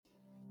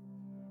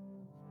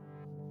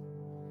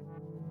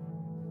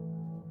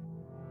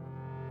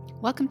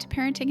Welcome to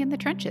Parenting in the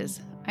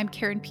Trenches. I'm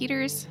Karen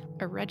Peters,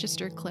 a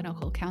registered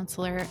clinical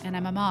counselor, and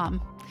I'm a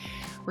mom.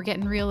 We're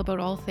getting real about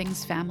all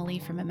things family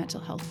from a mental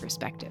health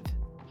perspective.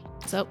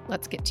 So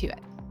let's get to it.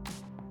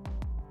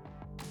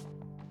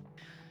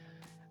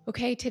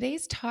 Okay,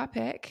 today's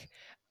topic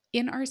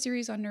in our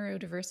series on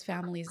neurodiverse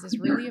families is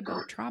really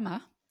about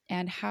trauma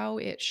and how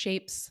it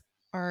shapes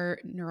our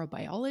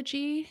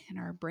neurobiology and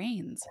our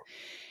brains.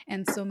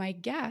 And so my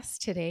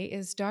guest today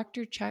is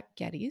Dr. Chuck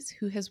Geddes,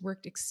 who has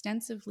worked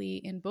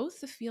extensively in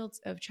both the fields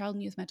of child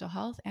and youth mental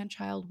health and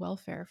child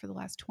welfare for the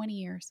last 20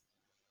 years.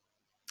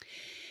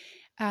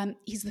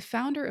 He's the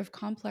founder of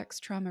Complex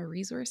Trauma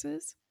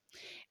Resources,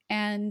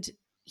 and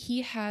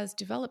he has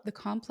developed the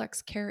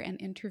Complex Care and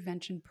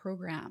Intervention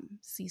Program,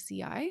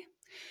 CCI,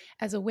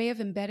 as a way of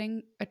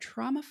embedding a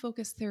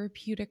trauma-focused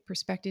therapeutic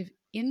perspective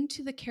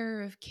into the care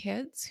of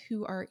kids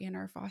who are in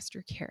our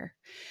foster care.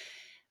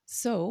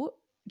 So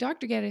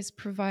Dr. Geddes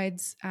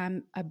provides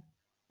a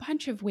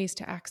bunch of ways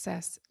to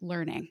access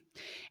learning.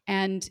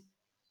 And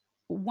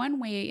one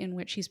way in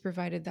which he's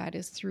provided that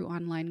is through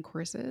online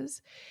courses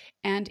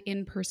and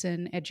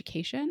in-person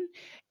education.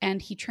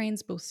 And he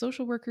trains both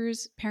social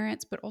workers,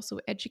 parents, but also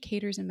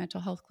educators and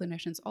mental health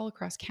clinicians all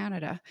across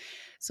Canada.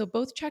 So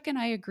both Chuck and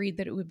I agreed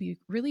that it would be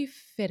really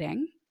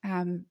fitting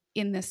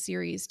in this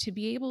series to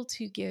be able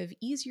to give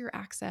easier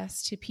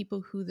access to people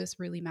who this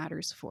really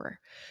matters for.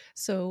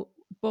 So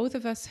both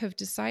of us have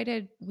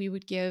decided we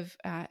would give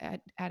at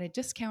a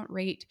discount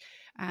rate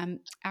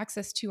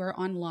access to our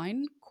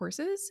online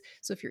courses.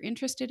 So if you're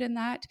interested in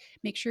that,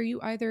 make sure you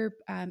either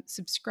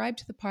subscribe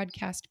to the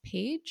podcast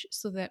page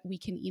so that we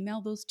can email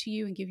those to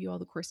you and give you all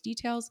the course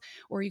details,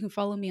 or you can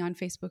follow me on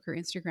Facebook or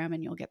Instagram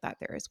and you'll get that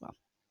there as well.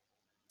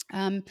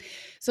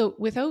 So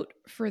without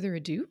further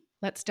ado,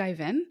 let's dive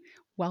in.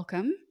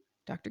 Welcome,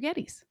 Dr.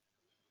 Geddes.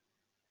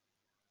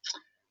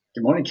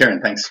 Good morning,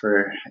 Karen. Thanks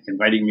for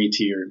inviting me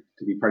to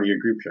be part of your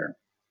group here.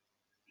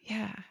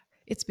 Yeah,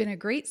 it's been a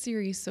great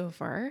series so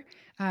far.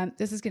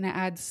 This is going to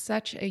add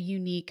such a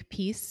unique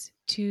piece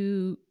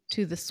to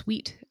the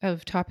suite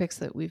of topics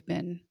that we've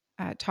been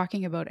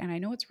talking about. And I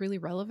know it's really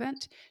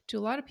relevant to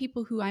a lot of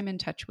people who I'm in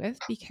touch with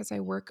because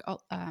I work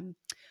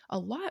a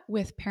lot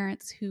with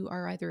parents who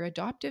are either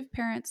adoptive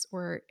parents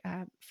or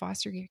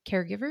foster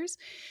caregivers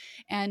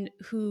and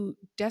who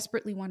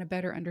desperately want to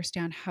better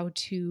understand how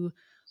to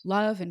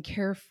love and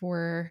care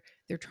for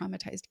their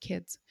traumatized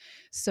kids.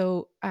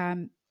 So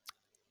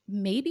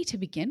maybe to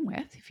begin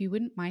with, if you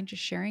wouldn't mind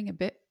just sharing a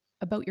bit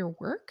about your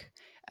work.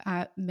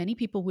 Many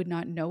people would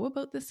not know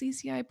about the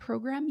CCI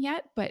program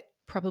yet, but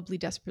probably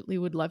desperately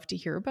would love to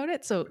hear about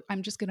it. So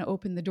I'm just going to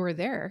open the door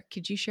there.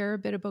 Could you share a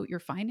bit about your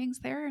findings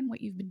there and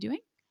what you've been doing?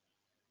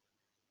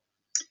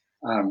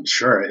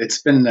 Sure.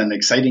 It's been an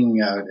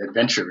exciting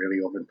adventure,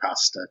 really, over the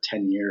past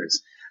 10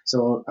 years.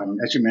 So,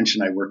 as you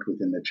mentioned, I worked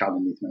within the child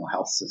and youth mental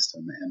health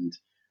system, and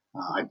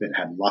I've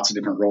had lots of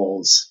different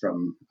roles,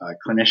 from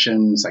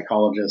clinician,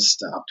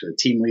 psychologist, up to a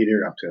team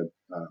leader, up to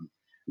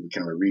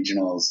kind of a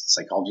regional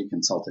psychology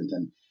consultant.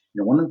 And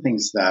one of the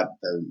things that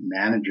the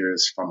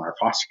managers from our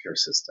foster care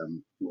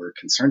system were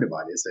concerned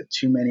about is that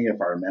too many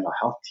of our mental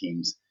health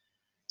teams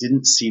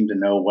didn't seem to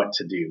know what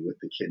to do with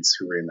the kids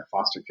who were in the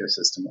foster care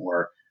system,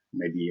 or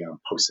maybe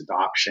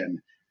post-adoption,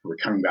 who were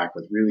coming back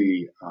with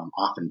really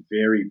often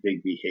very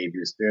big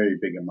behaviors, very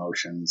big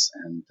emotions,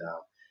 and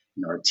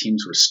our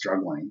teams were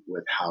struggling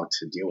with how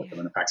to deal with them.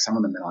 And in fact, some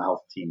of the mental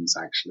health teams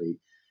actually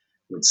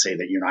would say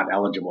that you're not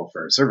eligible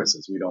for our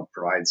services. We don't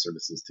provide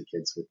services to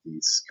kids with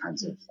these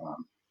kinds of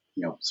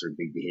sort of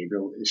big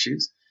behavioral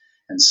issues.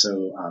 And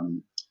so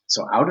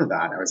out of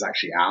that, I was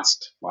actually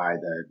asked by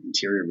the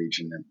Interior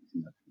region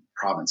in the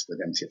province with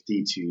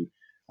MCFD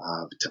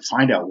to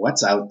find out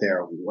what's out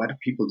there, what are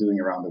people doing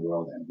around the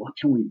world, and what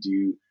can we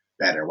do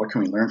better? What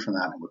can we learn from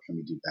that, and what can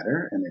we do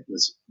better? And it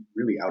was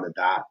really out of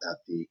that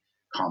the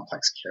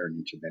Complex Care and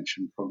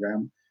Intervention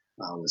Program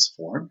was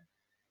formed.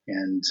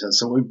 And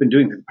so what we've been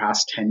doing for the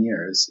past 10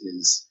 years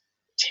is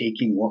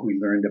taking what we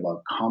learned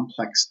about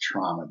complex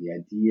trauma, the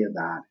idea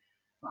that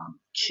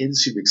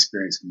kids who've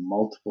experienced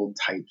multiple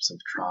types of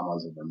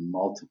traumas over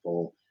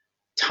multiple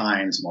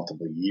times,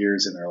 multiple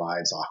years in their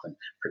lives, often,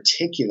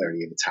 particularly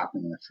if it's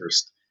happening in the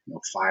first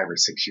 5 or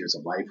 6 years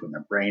of life when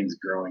their brain's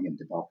growing and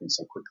developing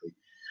so quickly,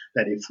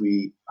 that if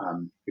we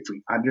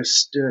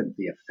understood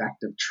the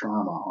effect of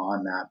trauma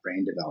on that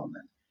brain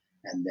development,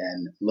 and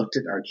then looked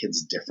at our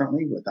kids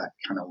differently with that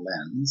kind of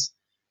lens,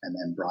 and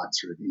then brought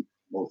sort of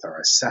both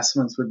our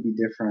assessments would be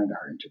different,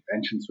 our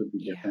interventions would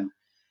be different.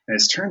 And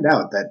it's turned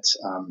out that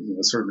it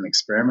was sort of an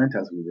experiment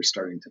as we were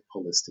starting to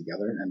pull this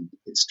together, and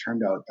it's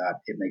turned out that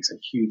it makes a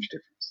huge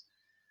difference.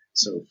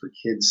 So for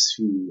kids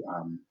who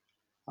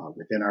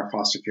within our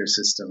foster care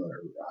system,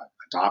 or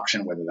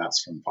adoption, whether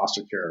that's from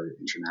foster care or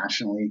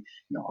internationally,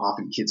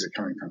 often kids are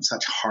coming from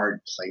such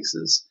hard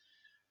places.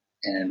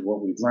 And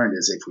what we've learned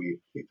is if we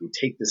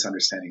take this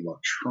understanding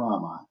about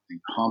trauma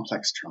and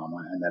complex trauma,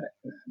 and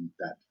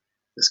that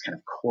this kind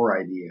of core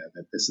idea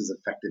that this has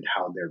affected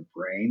how their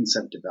brains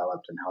have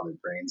developed and how their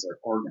brains are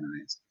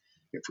organized,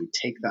 if we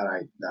take that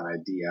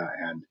idea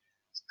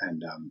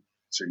and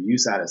sort of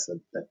use that as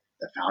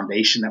the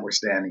foundation that we're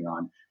standing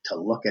on to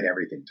look at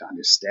everything, to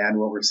understand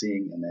what we're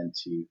seeing, and then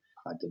to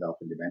develop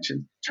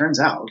intervention. Turns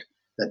out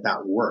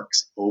that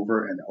works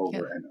over and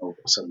over and over.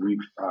 So we've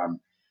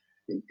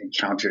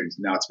encountered,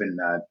 now it's been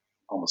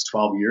almost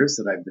 12 years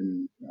that I've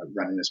been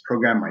running this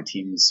program. My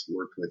team's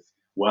worked with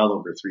well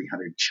over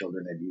 300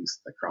 children and youth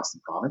across the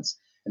province.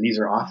 And these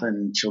are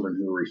often children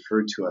who are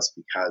referred to us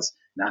because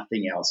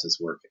nothing else is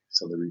working.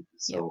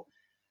 So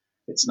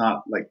it's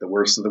not like the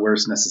worst of the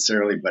worst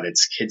necessarily, but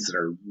it's kids that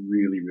are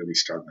really, really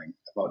struggling.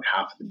 About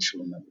half of the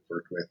children that we've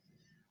worked with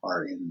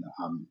are in,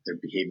 their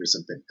behaviors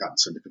have gotten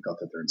so difficult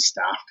that they're in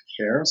staffed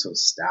care, so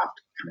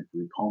staffed kind of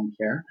group home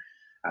care,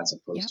 as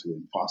opposed to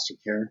in foster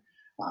care.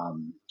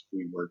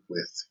 We work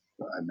with,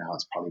 now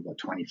it's probably about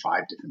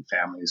 25 different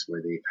families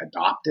where they've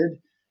adopted,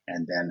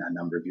 and then a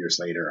number of years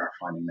later are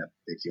finding that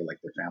they feel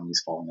like their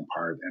family's falling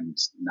apart, and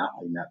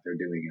nothing that they're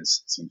doing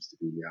seems to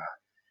be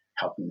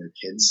helping their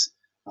kids.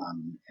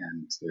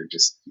 And they're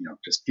just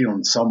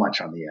feeling so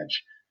much on the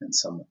edge and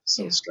so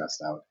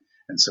stressed out.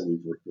 And so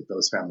we've worked with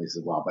those families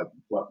as well. But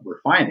what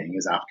we're finding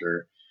is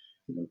after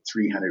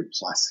 300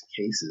 plus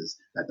cases,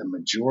 that the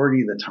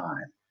majority of the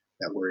time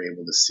that we're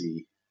able to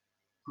see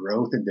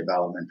growth and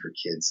development for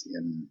kids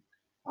in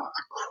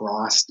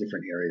across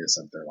different areas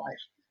of their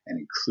life, and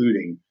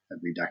including a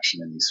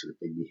reduction in these sort of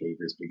big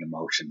behaviors, big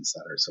emotions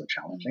that are so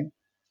challenging.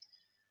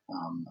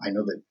 I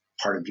know that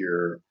part of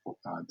your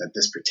that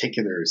this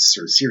particular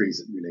sort of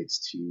series relates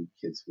to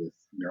kids with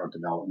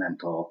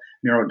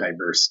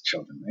neurodiverse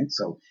children, right?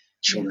 So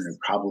children who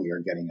probably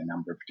are getting a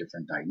number of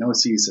different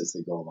diagnoses as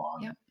they go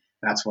along. Yep.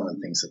 That's one of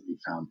the things that we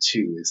found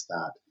too, is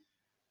that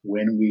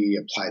when we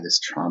apply this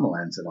trauma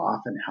lens, it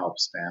often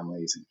helps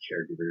families and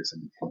caregivers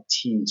and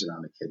teams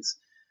around the kids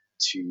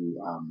to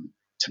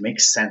make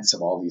sense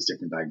of all these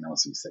different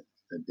diagnoses,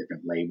 the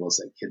different labels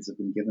that kids have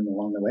been given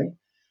along the way.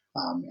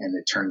 And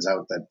it turns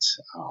out that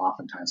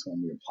oftentimes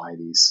when we apply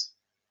these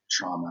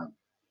trauma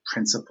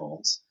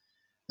principles,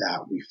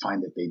 that we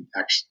find that the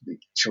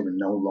children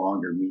no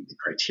longer meet the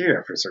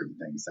criteria for certain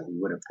things that we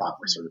would have thought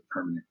were sort of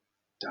permanent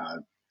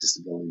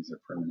disabilities or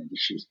permanent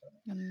issues for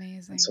them.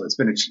 Amazing. And so it's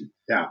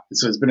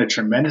been a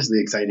tremendously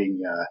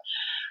exciting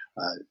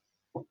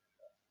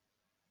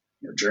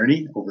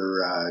journey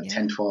over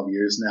 10, 12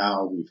 years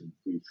now. We've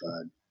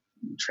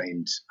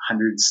trained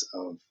hundreds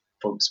of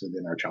folks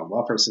within our child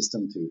welfare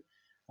system to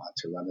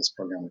run this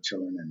program with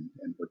children,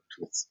 and worked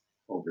with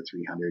over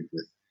 300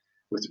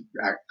 with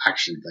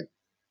actually like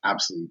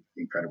absolutely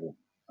incredible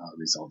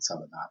results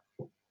out of that.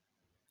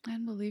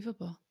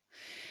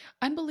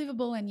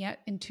 Unbelievable, and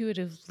yet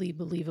intuitively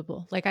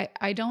believable. Like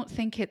I don't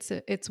think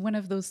it's one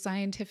of those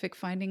scientific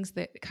findings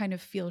that kind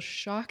of feels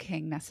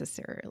shocking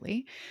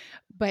necessarily,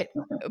 but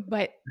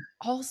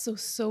also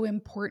so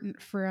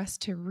important for us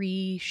to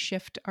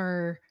reshift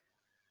our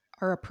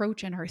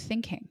approach and our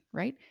thinking,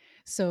 right?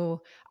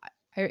 So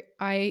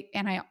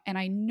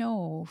I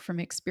know from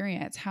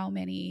experience how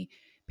many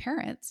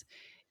parents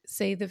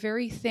say the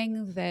very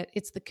thing that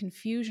it's the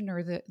confusion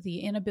or the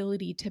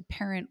inability to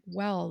parent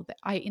well that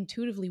I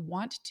intuitively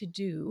want to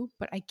do,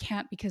 but I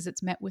can't because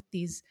it's met with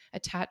these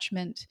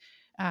attachment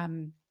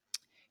kind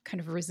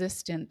of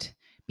resistant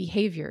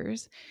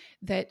behaviors,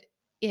 that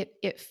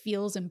it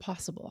feels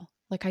impossible.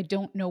 Like, I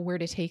don't know where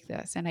to take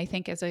this. And I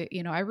think I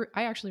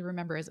actually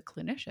remember as a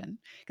clinician,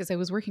 because I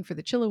was working for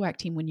the Chilliwack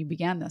team when you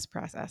began this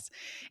process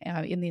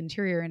in the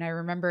interior. And I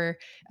remember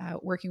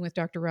working with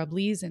Dr. Rob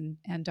Lees and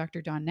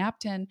Dr. Don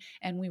Napton.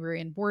 And we were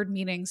in board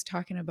meetings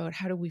talking about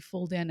how do we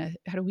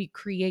how do we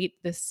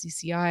create this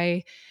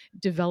CCI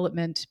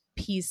development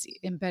piece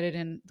embedded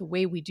in the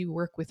way we do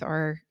work with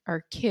our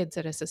kids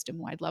at a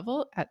system-wide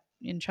level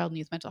in child and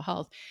youth mental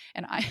health.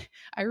 And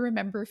I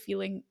remember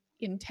feeling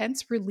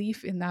intense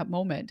relief in that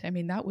moment. I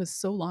mean, that was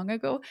so long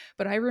ago,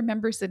 but I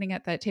remember sitting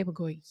at that table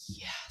going,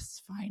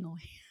 yes,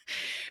 finally.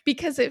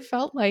 Because it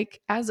felt like,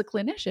 as a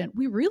clinician,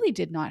 we really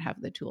did not have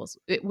the tools.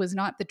 It was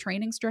not the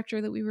training structure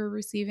that we were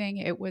receiving.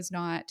 It was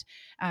not,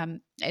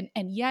 and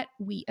yet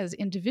we as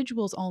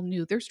individuals all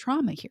knew there's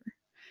trauma here.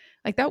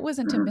 Like, that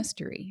wasn't a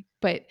mystery,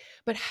 but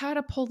how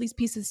to pull these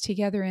pieces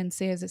together and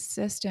say, as a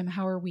system,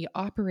 how are we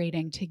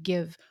operating to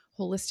give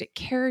holistic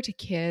care to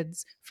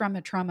kids from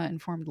a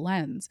trauma-informed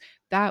lens?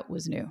 That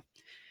was new.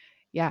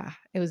 Yeah,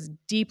 it was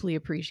deeply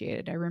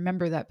appreciated. I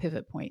remember that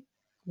pivot point.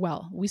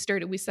 Well, we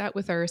sat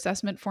with our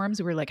assessment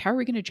forms. We were like, how are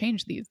we going to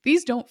change these?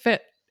 These don't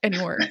fit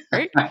anymore,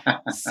 right?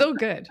 So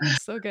good.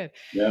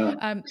 Yeah.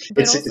 But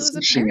it's also as a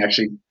interesting, parent,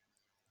 actually.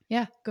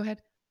 Yeah, go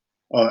ahead.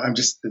 Oh, I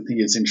think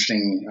it's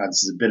interesting.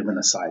 This is a bit of an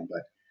aside,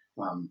 but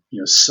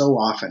so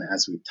often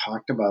as we've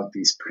talked about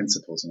these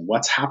principles and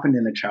what's happened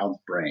in a child's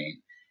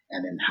brain,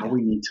 and then how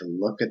we need to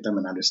look at them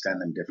and understand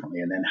them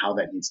differently, and then how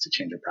that needs to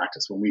change our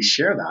practice. When we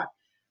share that,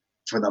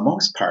 for the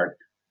most part,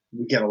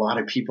 we get a lot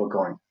of people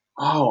going,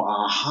 oh,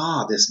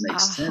 aha, this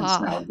makes sense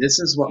now. This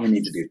is what we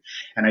need to do.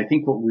 And I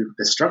think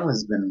the struggle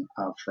has been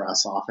for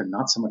us often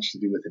not so much to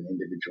do with an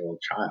individual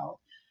child,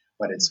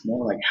 but it's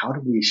more like, how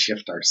do we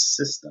shift our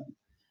system?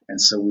 And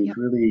so we've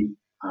really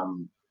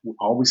we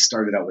always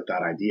started out with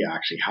that idea,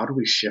 actually, how do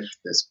we shift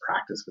this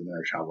practice within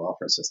our child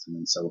welfare system?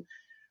 And so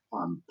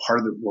part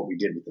of what we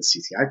did with the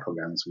CCI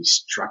program is we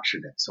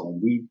structured it. So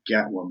when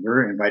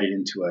we're invited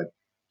into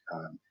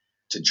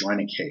to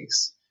join a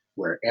case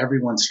where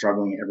everyone's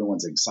struggling,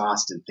 everyone's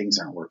exhausted, things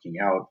aren't working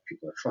out,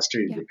 people are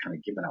frustrated, they're kind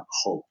of giving up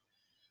hope,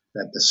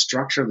 that the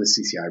structure of the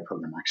CCI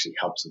program actually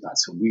helps with that.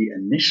 So we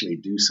initially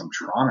do some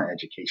trauma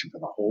education for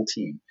the whole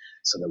team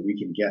so that we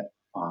can get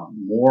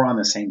more on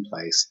the same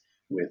place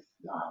with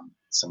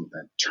some of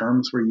the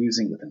terms we're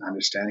using, with an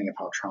understanding of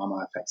how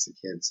trauma affects the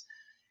kids.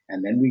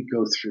 And then we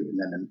go through,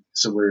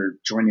 so we're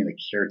joining the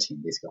care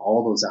team, basically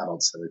all those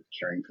adults that are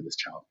caring for this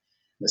child.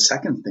 The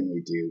second thing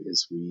we do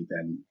is we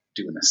then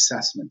do an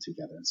assessment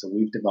together. And so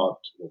we've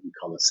developed what we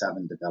call the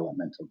 7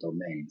 developmental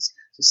domains.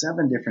 So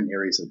 7 different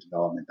areas of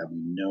development that we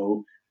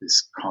know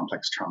this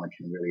complex trauma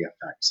can really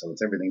affect. So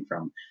it's everything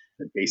from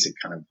the basic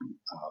kind of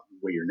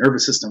way your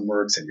nervous system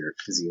works and your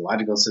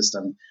physiological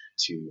system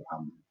to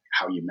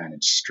how you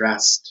manage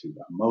stress, to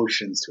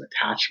emotions, to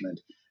attachment,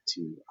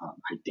 to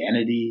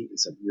identity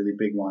is a really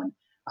big one,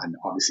 and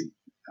obviously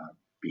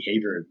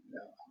behavior,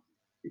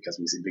 because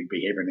we see big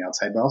behavior on the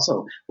outside, but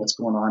also what's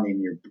going on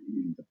in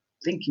the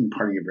thinking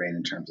part of your brain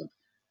in terms of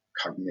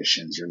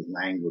cognitions, your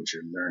language,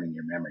 your learning,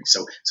 your memory.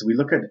 So we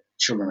look at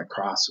children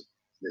across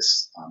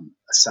this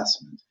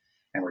assessment,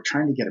 and we're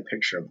trying to get a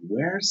picture of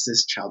where's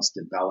this child's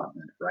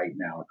development right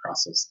now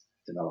across those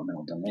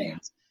developmental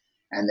domains.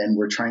 Yeah. And then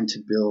we're trying to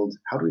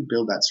how do we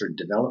build that sort of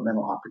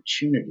developmental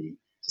opportunity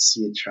to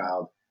see a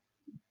child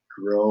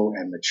grow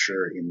and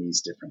mature in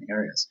these different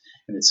areas.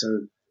 And it's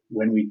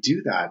when we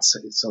do that,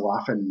 it's so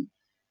often,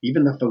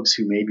 even the folks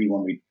who maybe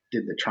when we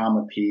did the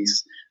trauma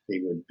piece, they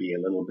would be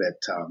a little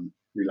bit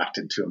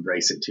reluctant to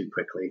embrace it too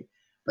quickly.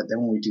 But then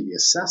when we do the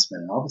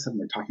assessment, and all of a sudden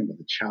we're talking about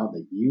the child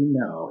that you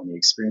know and the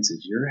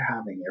experiences you're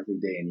having every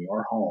day in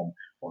your home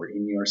or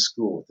in your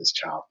school with this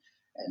child,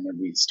 and then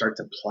we start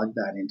to plug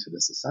that into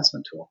this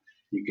assessment tool,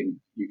 you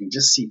can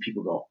just see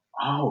people go,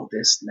 oh,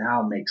 this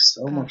now makes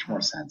so much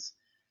more sense.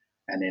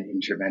 And then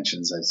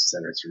interventions, as I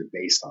said, are sort of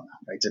based on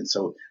that, right? And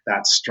so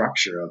that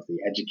structure of the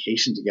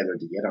education together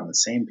to get on the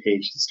same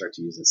page, to start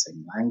to use the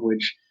same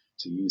language,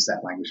 to use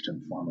that language to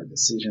inform our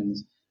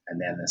decisions, and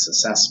then this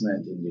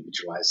assessment,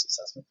 individualized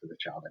assessment for the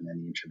child, and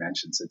then the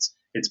interventions.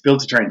 It's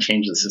built to try and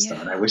change the system.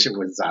 Yeah. And I wish it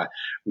was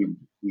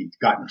we'd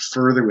gotten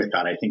further with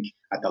that. I think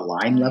at the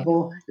line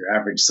level, your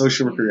average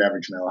social worker, your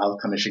average mental health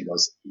clinician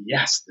goes,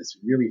 yes, this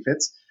really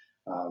fits.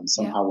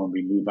 Somehow when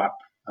we move up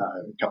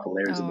a couple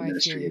layers of the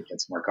ministry, it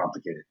gets more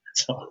complicated.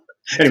 So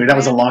anyway, that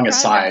was a long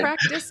aside.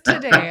 Practice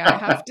today, I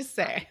have to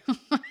say.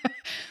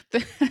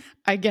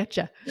 I get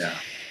you. Yeah.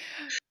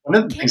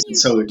 One of the things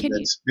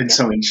that's been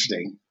so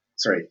interesting.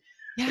 Sorry.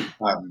 Yeah.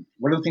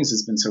 One of the things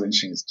that's been so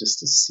interesting is just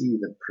to see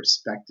the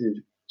perspective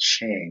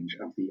change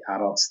of the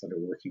adults that are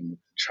working with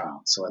the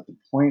child. So at the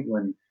point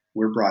when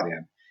we're brought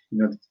in,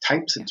 the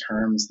types of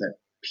terms that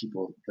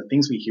the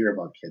things we hear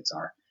about kids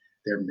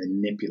they're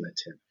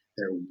manipulative,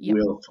 they're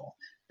willful.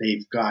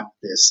 They've got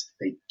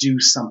they do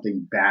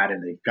something bad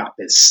and they've got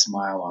this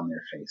smile on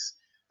their face.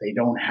 They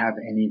don't have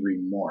any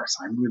remorse.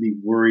 I'm really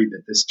worried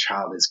that this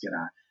child is going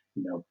to,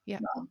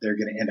 they're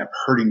going to end up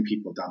hurting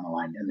people down the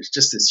line. And there's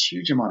just this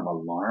huge amount of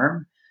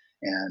alarm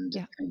and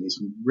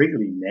these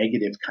really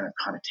negative kind of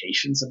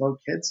connotations about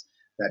kids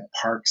that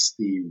parks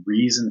the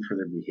reason for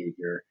their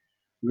behavior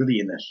really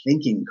in the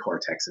thinking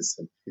cortex.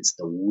 It's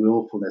the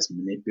willfulness,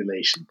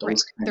 manipulation,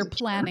 those kinds They're of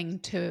planning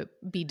to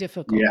be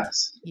difficult.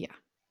 Yes.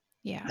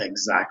 Yeah.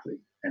 Exactly.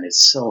 And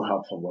it's so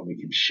helpful when we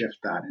can shift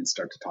that and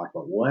start to talk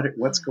about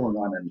what's going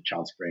on in the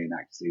child's brain,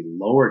 actually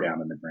lower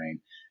down in the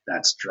brain,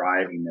 that's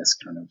driving this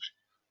kind of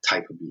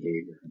type of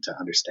behavior, and to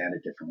understand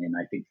it differently. And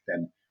I think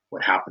then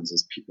what happens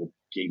is people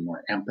gain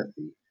more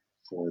empathy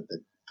for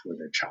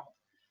their child.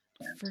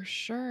 And for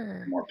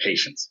sure. More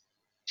patience.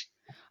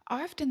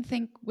 I often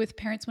think with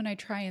parents when I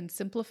try and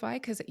simplify,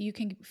 because you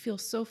can feel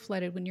so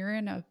flooded when you're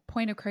in a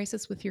point of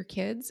crisis with your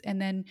kids and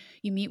then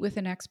you meet with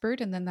an expert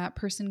and then that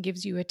person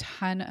gives you a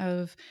ton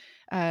of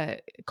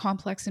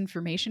complex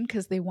information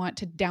because they want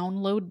to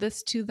download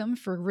this to them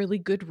for really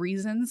good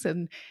reasons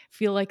and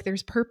feel like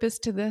there's purpose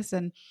to this.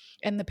 And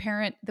the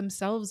parent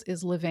themselves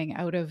is living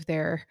out of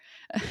their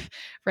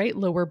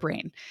lower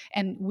brain.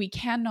 And we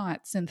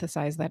cannot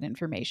synthesize that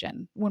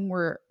information when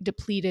we're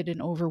depleted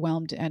and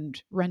overwhelmed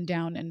and run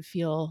down and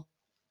feel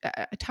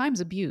at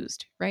times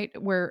abused, right?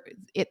 Where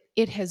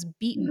it has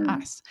beaten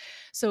us.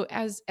 So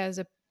as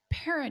a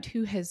parent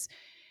who has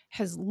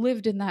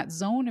lived in that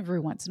zone every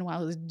once in a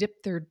while, has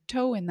dipped their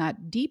toe in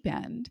that deep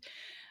end,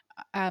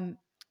 I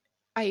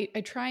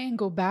try and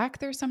go back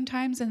there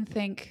sometimes and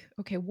think,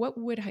 okay, what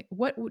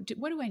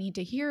do I need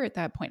to hear at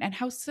that point? And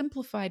how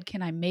simplified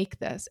can I make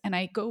this? And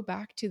I go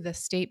back to the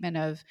statement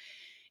of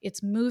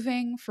it's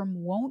moving from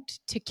won't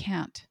to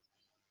can't.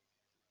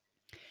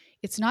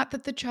 It's not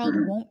that the child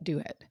won't do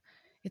it.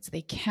 It's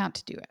they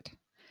can't do it.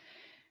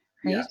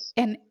 Right. Yes.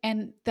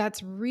 And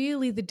that's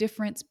really the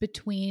difference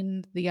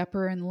between the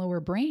upper and lower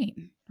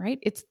brain, right?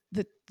 It's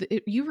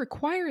you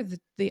require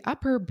the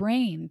upper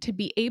brain to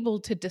be able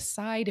to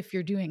decide if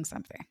you're doing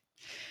something.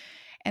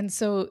 And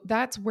so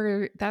that's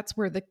where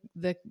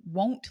the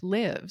won't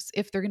lives.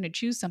 If they're going to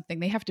choose something,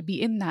 they have to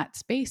be in that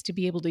space to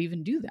be able to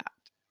even do that.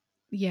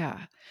 Yeah.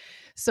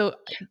 So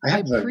I I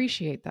have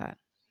appreciate that.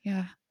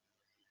 Yeah.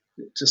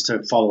 just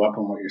to follow up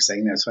on what you're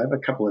saying there. So I have a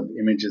couple of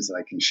images that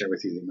I can share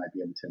with you that you might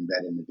be able to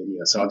embed in the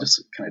video. So Okay. I'll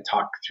just kind of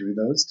talk through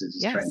those to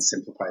just try and Yes.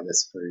 simplify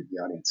this for the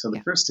audience. So the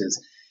Yeah. first is,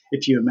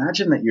 if you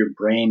imagine that your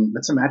brain,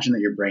 let's imagine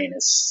that your brain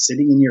is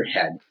sitting in your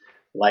head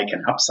like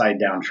an upside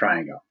down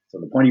triangle. So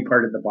the pointy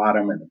part at the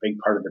bottom and the big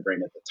part of the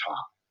brain at the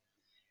top.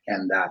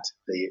 And that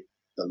the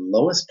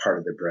lowest part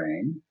of the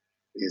brain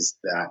is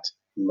that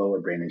lower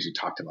brain, as you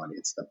talked about.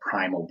 It's the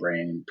primal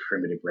brain,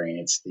 primitive brain.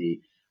 It's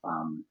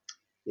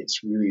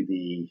really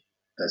the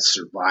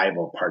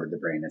survival part of the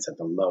brain. It's at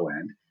the low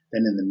end.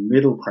 Then in the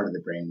middle part of the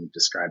brain, we've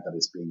described that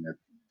as being the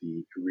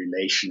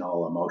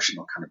relational,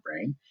 emotional kind of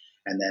brain.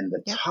 And then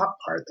the Yep. top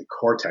part, the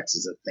cortex,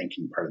 is the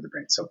thinking part of the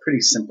brain. So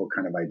pretty simple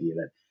kind of idea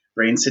that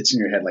brain sits in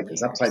your head like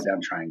this upside Layers.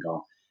 down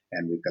triangle,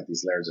 and we've got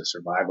these layers of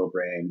survival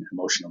brain,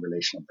 emotional,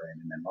 relational brain,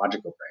 and then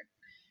logical brain.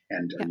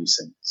 And or Yep. you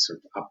said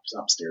sort of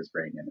upstairs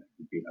brain, and it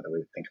would be another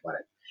way to think about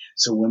it.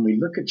 So when we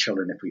look at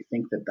children, if we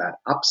think that that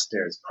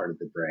upstairs part of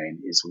the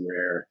brain is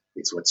where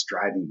it's what's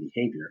driving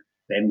behavior,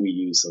 then we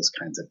use those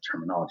kinds of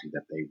terminology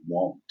that they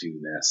won't do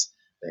this,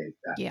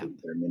 Yeah.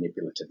 they're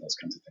manipulative, those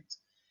kinds of things.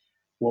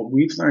 What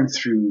we've learned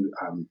through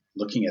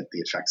looking at the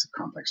effects of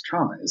complex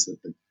trauma is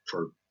that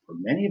for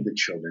many of the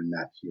children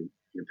that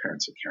your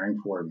parents are caring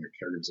for and your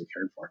caregivers are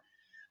caring for,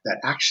 that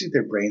actually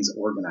their brains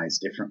organize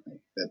differently,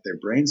 that their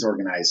brains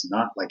organize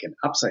not like an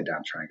upside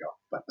down triangle,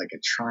 but like a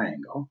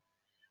triangle,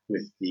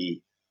 with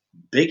the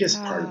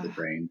biggest part of the Ah,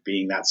 brain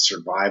being that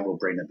survival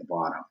brain at the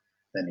bottom.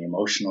 Then the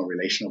emotional,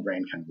 relational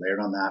brain kind of layered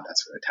on that.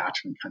 That's where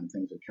attachment kind of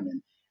things would come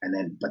in. And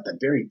then, but the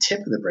very tip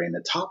of the brain,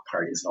 the top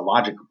part, is the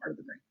logical part of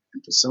the brain.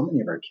 And for so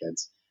many of our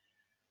kids,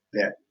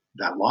 that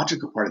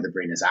logical part of the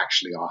brain is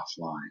actually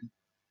offline.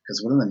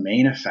 Because one of the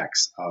main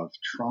effects of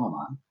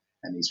trauma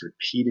and these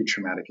repeated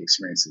traumatic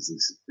experiences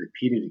is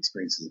repeated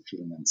experiences of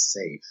feeling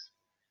unsafe.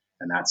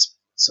 And that's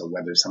so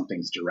whether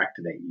something's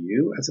directed at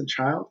you as a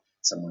child,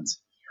 someone's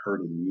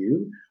hurting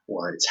you,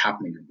 or it's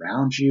happening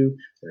around you,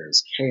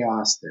 there's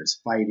chaos, there's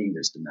fighting,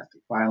 there's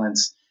domestic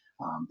violence,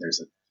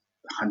 there's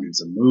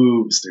hundreds of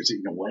moves, there's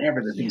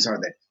whatever the yeah. things are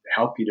that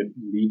help you to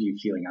leave you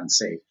feeling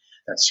unsafe.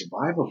 That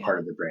survival Yeah. part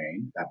of the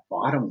brain, that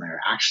bottom layer,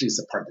 actually is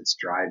the part that's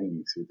driving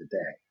you through the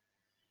day.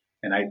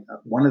 And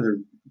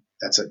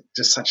that's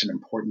just such an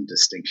important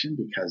distinction,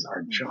 because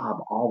our Mhm. job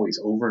always,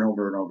 over and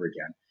over and over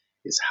again,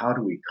 is how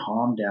do we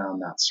calm down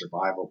that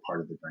survival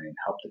part of the brain,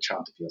 help the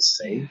child to feel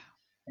Yeah. safe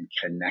and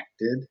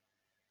connected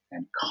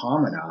and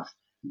calm enough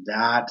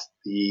that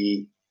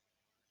the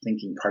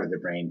thinking part of the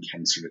brain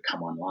can sort of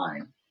come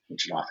online,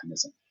 which it often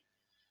isn't.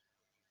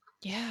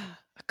 Yeah.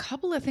 A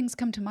couple of things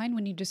come to mind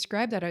when you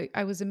describe that.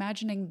 I was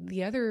imagining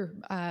the other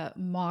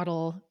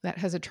model that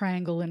has a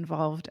triangle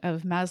involved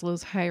of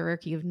Maslow's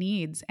hierarchy of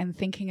needs, and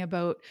thinking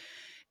about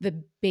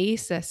the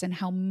basis and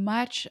how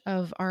much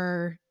of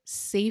our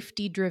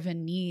safety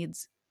driven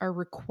needs are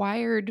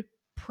required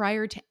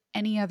prior to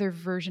any other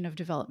version of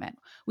development.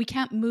 We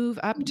can't move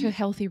up to Mm-hmm.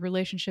 healthy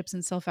relationships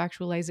and self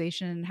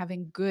actualization and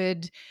having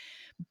good,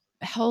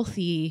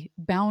 healthy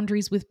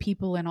boundaries with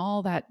people and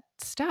all that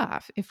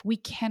stuff if we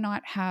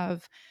cannot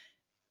have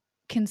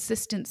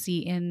consistency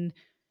in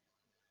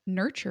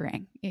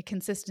nurturing, a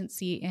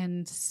consistency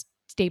in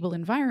stable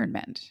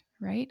environment,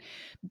 right?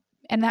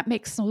 And that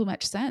makes so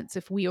much sense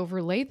if we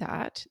overlay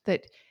that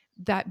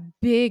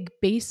big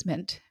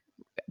basement,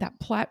 that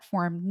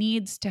platform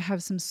needs to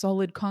have some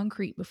solid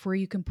concrete before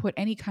you can put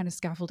any kind of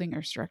scaffolding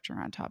or structure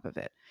on top of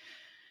it.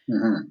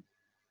 Mm-hmm.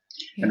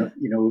 Yeah.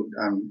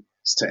 And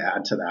just to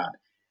add to that,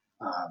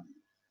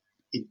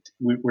 um,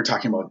 we're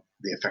talking about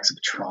the effects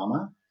of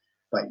trauma,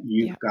 but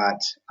Yeah. you've got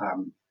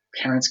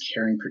parents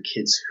caring for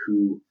kids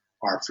who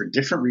are, for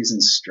different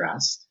reasons,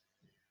 stressed,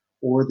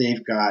 or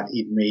they've got,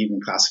 it may even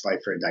classify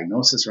for a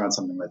diagnosis around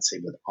something, let's say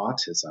with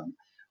autism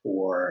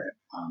or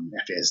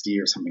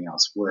FASD or something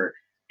else, where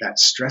that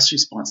stress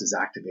response is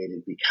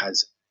activated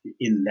because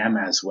in them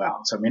as well.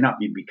 So it may not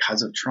be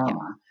because of Yeah.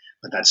 trauma,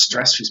 but that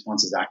stress Right.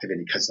 response is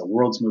activated because the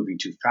world's moving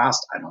too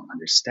fast. I don't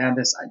understand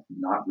this. I'm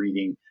not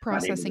reading, not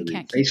able to Processing read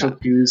can't keep facial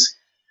up. cues.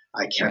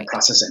 I can't Right.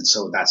 process it. And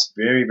so that's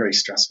very, very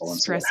stressful. And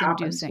so what Stress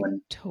happens inducing.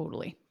 when,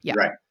 Totally. Yeah.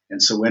 right.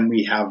 And so when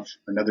we have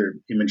another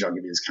image I'll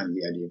give you is kind of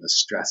the idea of a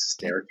stress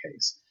Okay.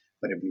 staircase.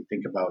 But if we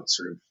think about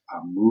sort of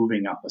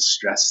moving up a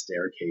stress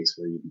staircase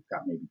where you've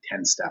got maybe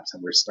 10 steps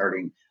and we're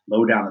starting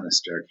low down on the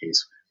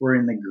staircase, we're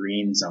in the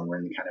green zone, we're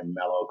in the kind of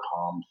mellow,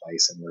 calm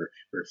place, and we're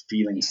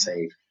feeling Yeah.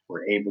 safe,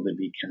 we're able to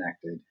be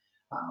connected.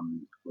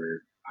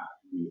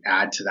 We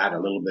add to that a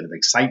little bit of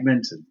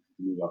excitement and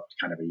move up to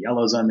kind of a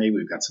yellow zone. Maybe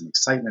we've got some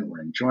excitement,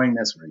 we're enjoying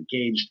this, we're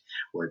engaged,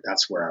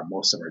 that's where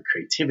most of our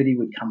creativity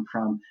would come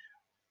from.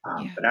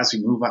 Yeah. But as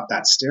we move up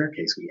that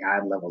staircase, we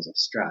add levels of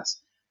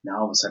stress. Now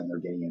all of a sudden we're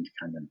getting into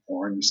kind of an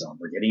orange zone.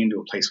 We're getting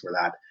into a place where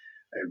that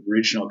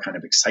original kind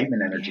of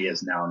excitement energy Yeah.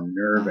 is now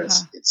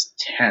nervous. It's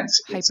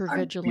tense. I'm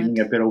feeling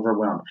Hypervigilant. a bit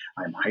overwhelmed.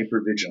 I'm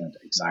hyper vigilant.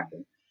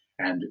 Exactly.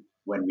 And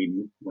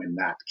when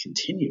that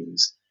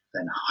continues,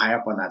 then high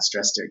up on that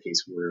stress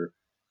staircase, we're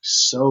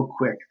so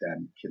quick.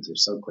 Then kids are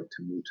so quick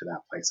to move to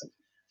that place of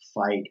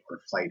fight or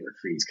flight or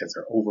freeze because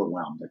they're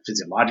overwhelmed. The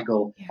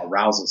physiological Yeah.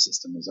 arousal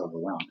system is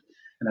overwhelmed.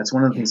 And that's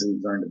one of the Yeah. things that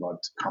we've learned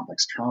about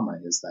complex trauma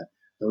is that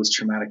those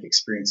traumatic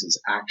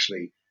experiences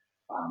actually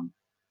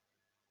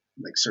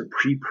like sort of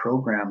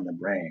pre-program the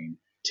brain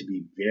to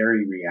be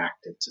very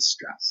reactive to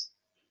stress.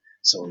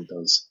 So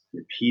those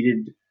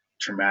repeated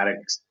traumatic,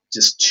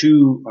 just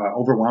too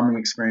overwhelming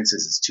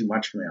experiences, it's too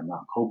much for me. I'm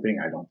not coping.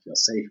 I don't feel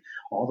safe.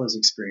 All those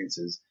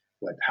experiences,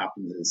 what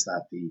happens is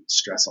that the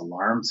stress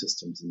alarm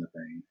systems in the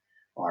brain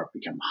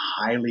become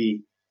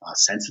highly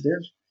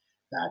sensitive.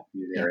 That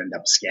they Yeah. end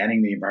up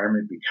scanning the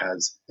environment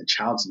because the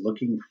child's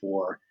looking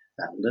for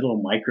that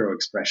little micro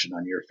expression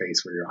on your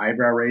face where your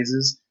eyebrow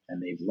raises,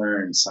 and they've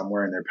learned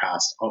somewhere in their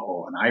past,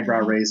 an eyebrow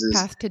raises.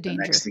 Path to The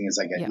next danger. thing is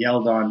I get Yeah.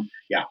 yelled on.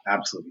 Yeah,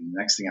 absolutely. The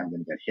next thing I'm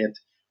going to get hit,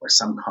 or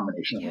some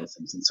combination of Yeah. those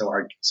things. And so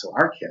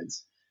our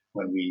kids,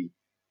 when we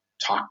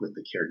talk with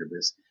the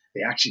caregivers,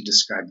 they actually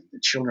describe that the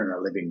children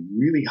are living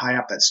really high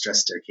up that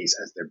stress staircase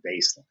as their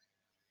baseline.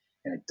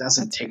 And it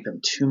doesn't That's take right.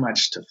 them too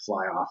much to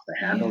fly off the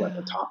handle at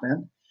the Yeah. top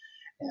end.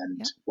 And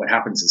Yeah. what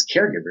happens is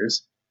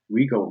caregivers,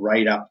 we go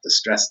right up the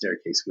stress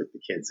staircase with the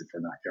kids if we're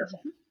not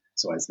careful.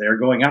 So as they're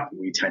going up,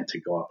 we tend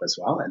to go up as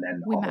well. And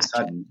then We all of a match it.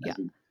 sudden, Yeah.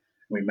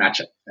 we match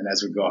it. And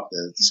as we go up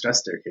the Yeah. stress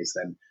staircase,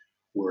 then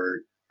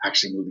we're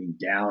actually moving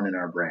down in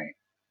our brain.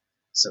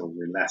 So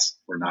we're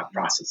not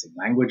processing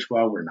language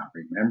well. We're not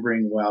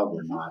remembering well.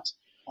 We're not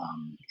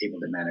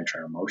able to manage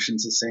our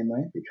emotions the same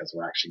way because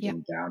we're actually Yeah.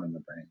 going down in the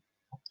brain.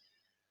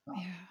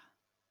 Yeah.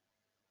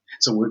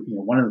 So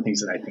one of the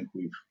things that I think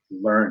we've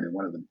learned, and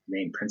one of the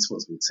main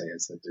principles we'd say,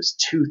 is that there's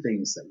two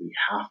things that we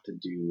have to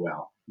do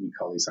well. We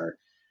call these our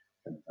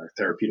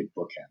therapeutic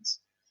bookends.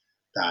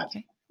 That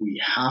we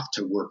have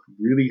to work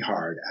really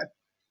hard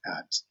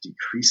at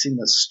decreasing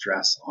the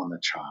stress on the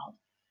child.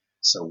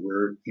 So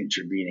we're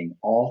intervening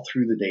all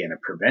through the day in a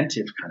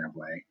preventive kind of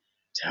way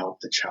to help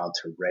the child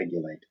to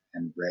regulate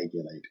and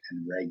regulate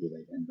and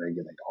regulate and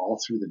regulate all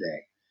through the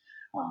day.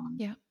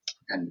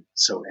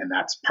 And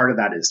that's part of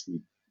that is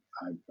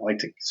I like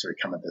to sort of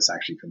come at this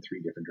actually from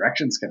three different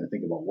directions, kind of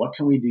think about what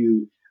can we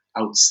do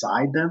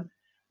outside them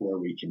where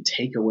we can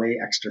take away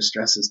extra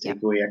stresses,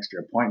 take away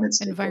extra appointments,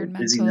 take away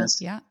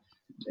busyness,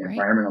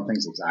 environmental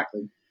things,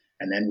 exactly.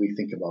 And then we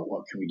think about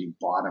what can we do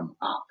bottom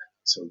up.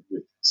 So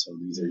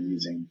these are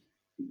using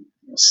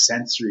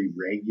sensory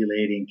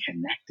regulating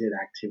connected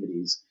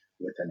activities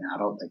with an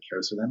adult that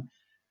cares for them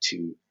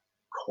to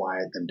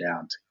quiet them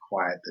down, to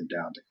quiet them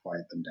down, to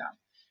quiet them down.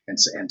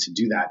 And to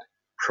do that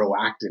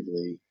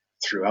proactively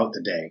throughout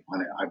the day.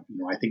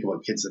 I think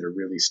about kids that are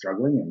really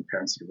struggling and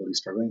parents that are really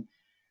struggling.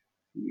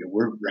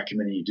 We're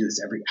recommending you do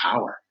this every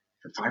hour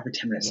for 5 or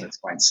 10 minutes. Let's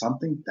find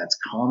something that's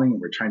calming.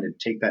 And we're trying to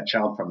take that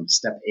child from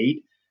step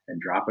 8 and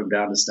drop him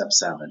down to step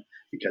 7,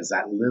 because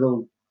that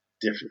little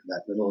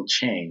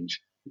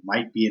change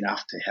might be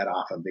enough to head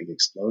off a big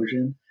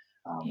explosion.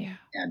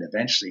 And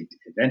eventually,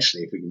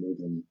 if we can move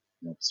them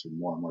sort of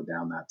more and more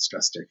down that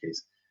stress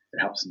staircase, it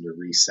helps them to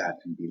reset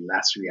and be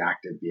less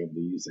reactive, be able to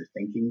use their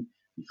thinking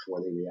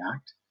before they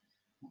react.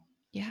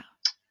 Yeah.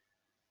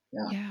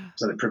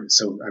 So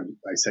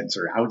I said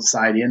sort of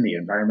outside in, the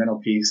environmental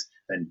piece,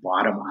 then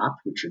bottom up,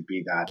 which would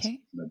be that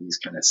these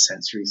kind of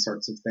sensory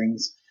sorts of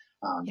things.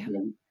 I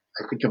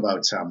think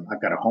about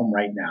I've got a home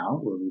right now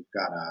where we've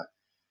got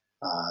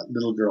a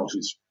little girl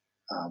who's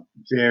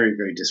very,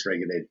 very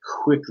dysregulated,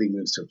 quickly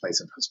moves to a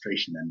place of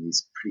frustration and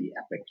these pretty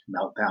epic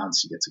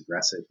meltdowns. She gets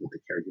aggressive with the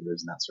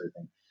caregivers and that sort of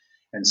thing.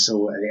 And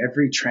so at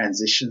every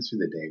transition through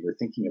the day, we're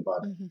thinking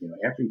about,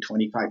 every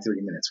 25,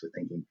 30 minutes, we're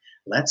thinking,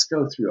 let's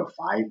go through a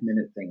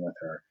 5-minute thing with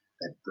her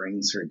that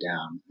brings her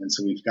down. And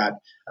so we've got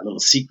a little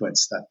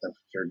sequence that the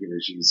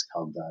caregivers use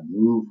called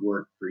move,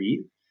 work,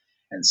 breathe.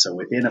 And so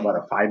within about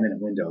a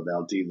 5-minute window,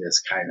 they'll do this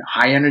kind of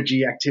high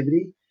energy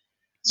activity.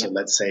 So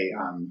let's say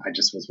I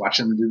just was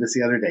watching them do this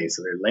the other day.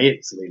 So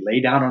they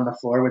lay down on the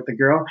floor with the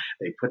girl.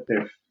 They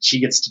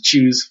she gets to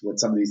choose what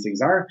some of these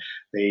things are.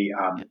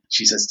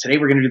 She says, today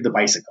we're going to do the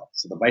bicycle.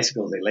 So the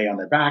bicycle, they lay on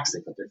their backs,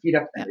 they put their feet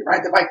up, and they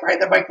ride the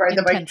bike.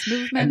 Intense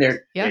movement. And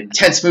they're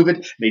intense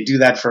movement. They do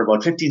that for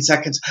about 15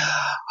 seconds.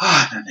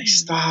 And then they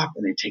stop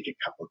and they take a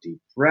couple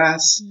deep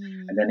breaths.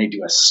 And then they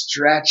do a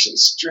stretch. They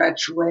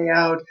stretch way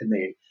out,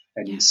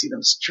 and you see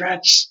them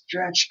stretch,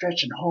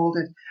 and hold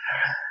it.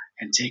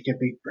 And take a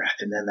big breath,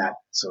 and then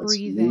it's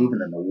move, and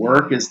then the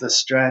work is the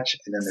stretch,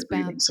 and then the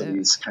breathing. So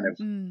these kind of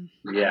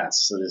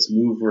so this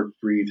move, work,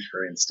 breathe,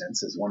 for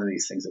instance, is one of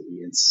these things that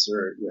we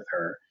insert with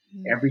her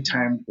every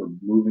time we're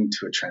moving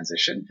to a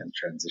transition, because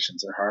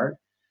transitions are hard.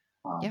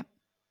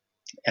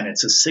 And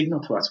it's a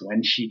signal to us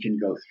when she can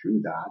go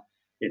through that.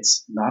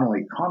 It's not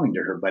only calming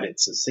to her, but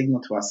it's a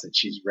signal to us that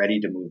she's ready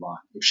to move on.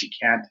 If she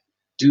can't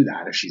do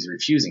that, if she's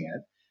refusing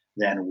it,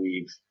 then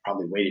we've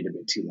probably waited a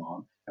bit too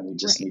long. And we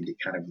just need to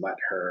kind of let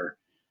her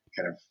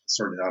kind of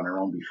sort it on her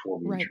own before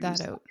we Write that introduce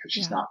that out. because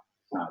she's Yeah.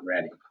 not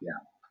ready. Yeah.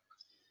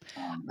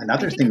 I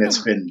Another think thing in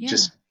that's the, been yeah,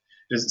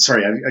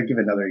 sorry, I'll give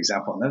another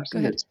example. Another go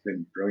thing ahead. that's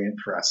been brilliant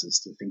for us is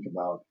to think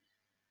about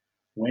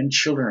when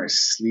children are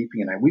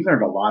sleeping. And we've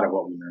learned a lot of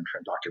what we learned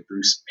from Dr.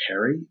 Bruce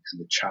Perry and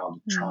the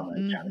Child Trauma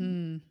Academy.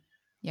 Mm-hmm.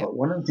 Yep. But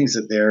one of the things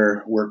that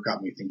their work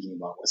got me thinking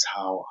about was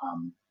how,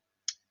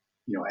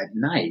 at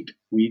night,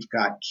 we've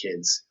got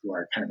kids who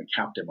are kind of a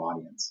captive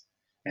audience.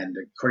 And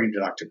according to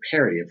Dr.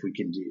 Perry, if we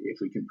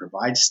can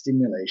provide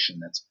stimulation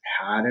that's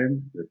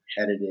patterned,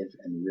 repetitive,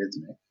 and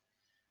rhythmic,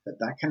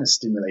 that kind of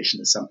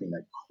stimulation is something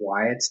that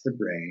quiets the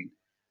brain,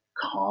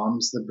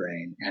 calms the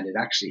brain, and it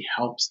actually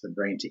helps the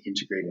brain to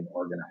integrate and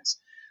organize.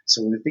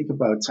 So when we think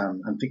about,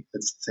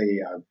 let's say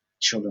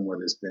children where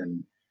there's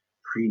been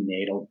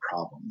prenatal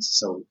problems.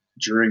 So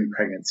during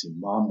pregnancy,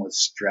 mom was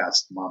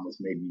stressed, mom was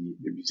maybe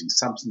abusing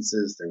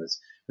substances, there's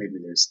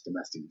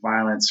domestic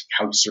violence,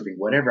 couch surfing,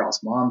 whatever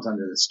else. Mom's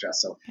under the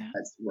stress. So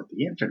that's what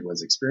the infant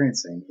was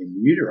experiencing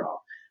in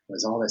utero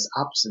was all this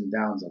ups and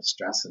downs of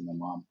stress in the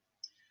mom.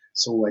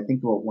 So I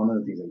think one of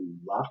the things that we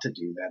love to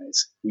do then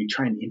is we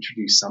try and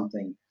introduce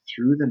something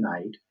through the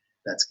night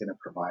that's going to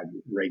provide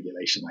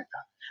regulation like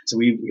that. So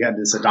we had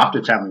this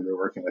adopted family we were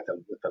working with.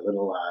 The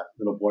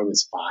little boy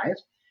was 5,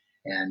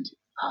 and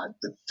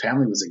the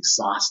family was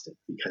exhausted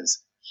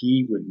because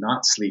he would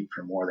not sleep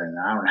for more than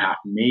an hour and a half,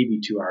 maybe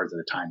 2 hours at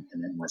a time,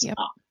 and then was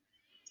up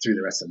through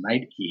the rest of the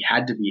night. He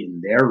had to be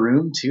in their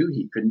room too.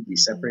 He couldn't be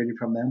separated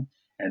from them,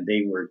 and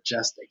they were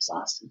just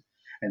exhausted.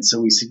 And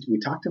so we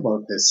talked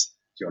about this,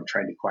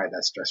 trying to quiet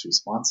that stress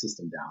response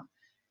system down.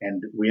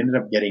 And we ended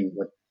up getting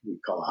what we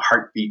call a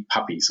heartbeat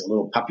puppy. So a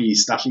little puppy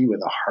stuffy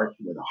with a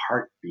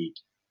heartbeat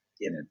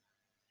in it.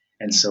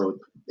 And so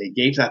they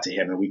gave that to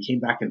him, and we came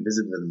back and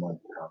visited them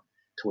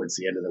towards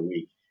the end of the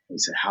week. And we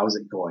said, "How's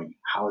it going?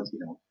 Has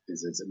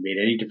it made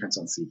any difference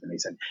on sleep?" And they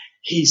said,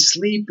 "He's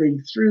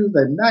sleeping through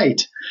the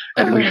night."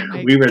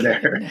 And we were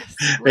there.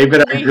 They've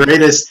been our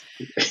greatest,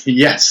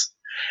 yes.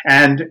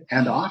 And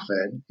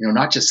often,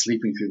 not just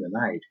sleeping through the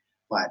night,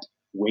 but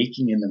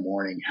waking in the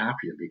morning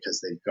happier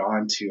because they've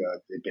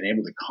been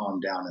able to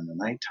calm down in the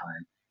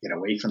nighttime, get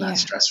away from that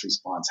stress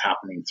response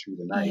happening through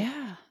the night,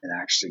 and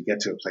actually get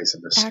to a place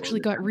of restorative.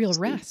 Actually got real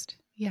rest.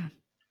 Yeah.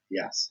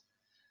 Yes.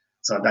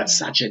 So that's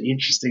such an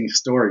interesting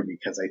story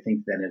because I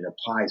think then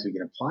we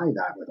can apply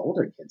that with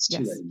older kids too.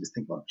 And just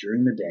think about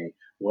during the day,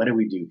 what do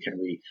we do? Can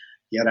we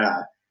get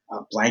a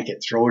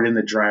blanket, throw it in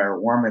the dryer,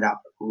 warm it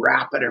up,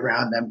 wrap it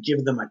around them,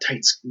 give them a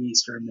tight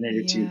squeeze for a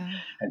minute or two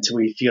until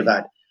we feel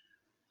that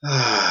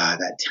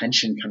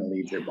tension kind of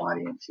leave their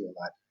body and feel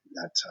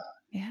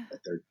that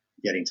they're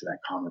getting to that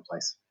calmer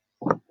place.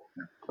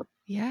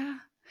 Yeah.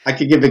 I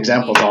could give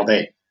examples all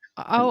day.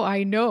 Oh,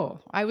 I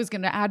know. I was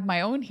going to add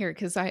my own here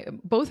because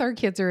both our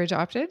kids are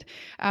adopted,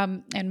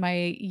 and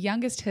my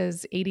youngest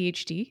has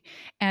ADHD,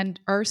 and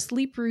our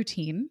sleep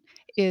routine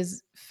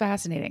is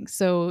fascinating.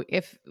 So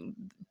if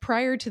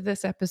prior to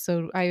this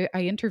episode, I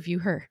interview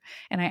her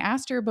and I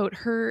asked her about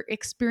her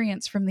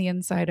experience from the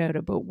inside out,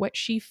 about what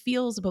she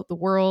feels about the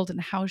world and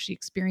how she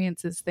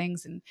experiences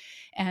things,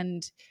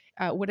 and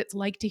what it's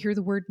like to hear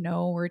the word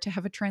no or to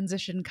have a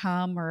transition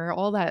come or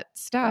all that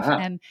stuff.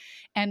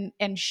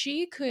 And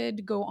she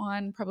could go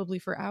on probably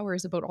for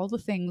hours about all the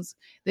things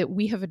that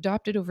we have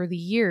adopted over the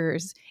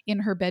years in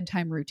her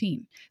bedtime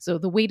routine. So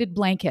the weighted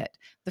blanket,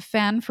 the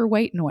fan for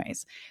white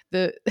noise,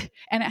 and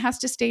it has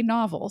to stay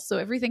novel. So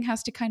everything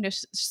has to kind of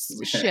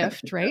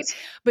shift, right?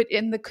 But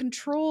in the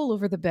control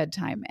over the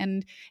bedtime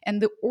and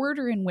the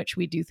order in which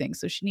we do things.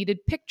 So she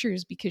needed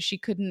pictures because she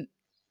couldn't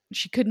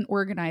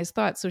organize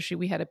thoughts. So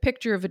we had a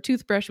picture of a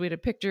toothbrush, we had a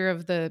picture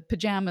of the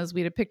pajamas,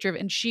 we had a picture of,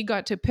 and she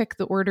got to pick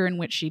the order in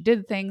which she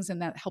did things,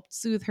 and that helped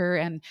soothe her.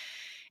 And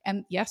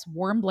yes,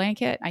 warm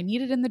blanket. I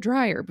need it in the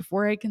dryer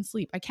before I can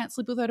sleep. I can't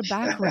sleep without a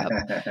back rub.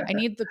 I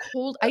need the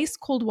ice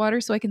cold water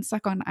so I can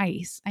suck on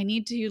ice. I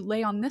need to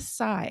lay on this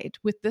side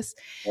with this.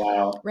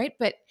 Wow. Right.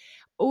 But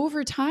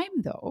over time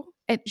though,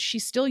 she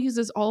still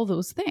uses all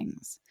those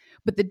things.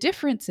 But the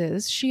difference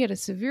is she had a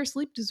severe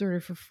sleep disorder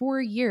for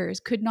 4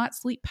 years, could not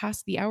sleep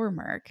past the hour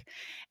mark.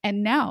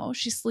 And now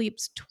she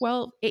sleeps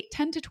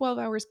 10 to 12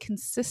 hours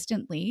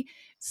consistently,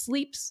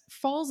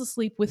 falls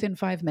asleep within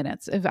 5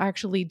 minutes of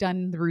actually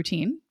done the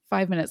routine.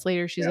 5 minutes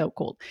later, she's out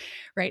cold.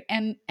 Right.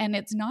 And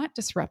it's not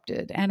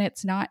disrupted,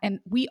 and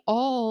we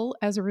all,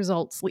 as a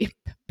result, sleep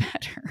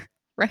better.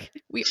 Right.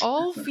 We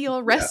all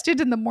feel rested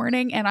in the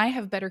morning, and I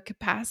have better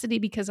capacity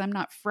because I'm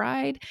not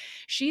fried.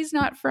 She's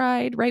not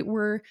fried. Right.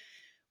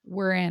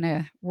 We're in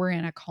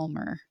a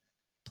calmer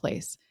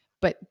place.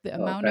 But the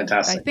amount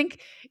fantastic. of, I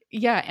think,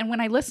 and when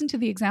I listened to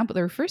the example,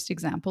 their first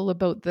example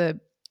about the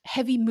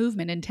heavy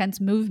movement, intense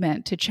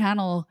movement to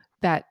channel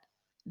that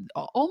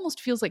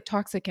almost feels like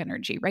toxic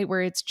energy, right?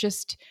 Where it's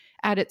just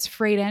at its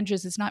frayed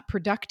edges, it's not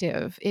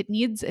productive. It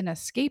needs an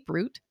escape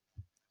route.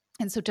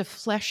 And so to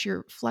flesh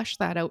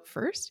that out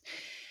first,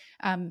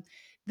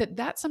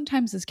 that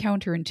sometimes is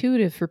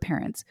counterintuitive for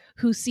parents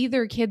who see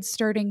their kids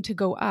starting to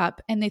go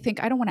up and they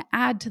think, I don't want to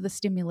add to the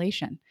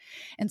stimulation.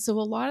 And so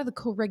a lot of the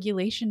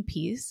co-regulation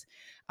piece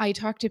I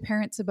talk to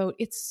parents about.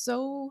 It's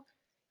so,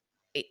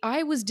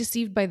 I was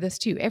deceived by this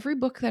too. Every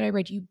book that I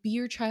read, you be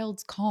your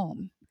child's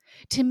calm,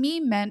 to me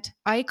meant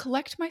I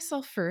collect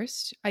myself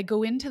first, I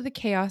go into the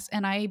chaos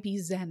and I be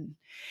zen.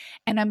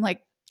 And I'm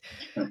like,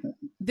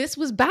 this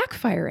was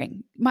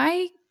backfiring.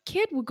 My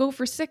kid would go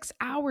for 6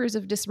 hours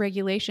of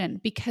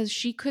dysregulation because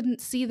she couldn't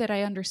see that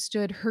I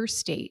understood her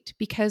state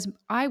because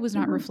I was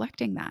not Mhm.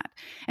 reflecting that.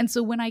 And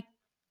so when I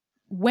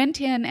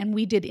went in and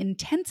we did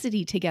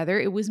intensity together,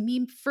 it was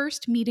me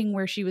first meeting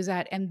where she was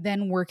at and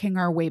then working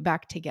our way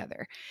back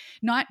together.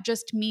 Not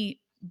just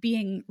me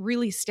being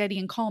really steady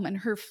and calm and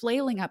her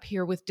flailing up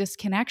here with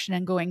disconnection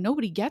and going,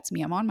 nobody gets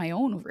me. I'm on my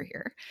own over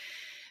here.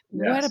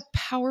 What a Yes.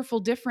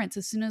 powerful difference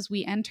as soon as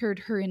we entered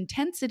her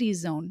intensity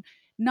zone.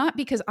 Not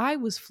because I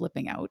was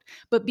flipping out,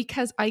 but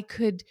because I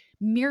could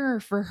mirror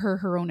for her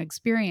her own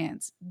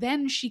experience.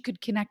 Then she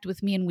could connect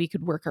with me and we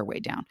could work our way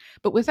down.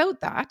 But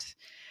without that,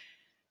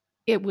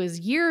 it was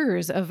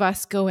years of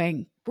us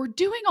going, we're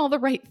doing all the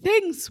right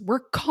things. We're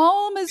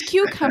calm as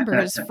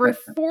cucumbers for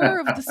 4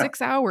 of the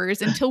 6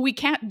 hours until we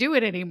can't do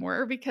it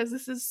anymore because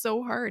this is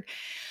so hard.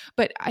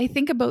 But I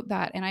think about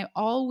that and I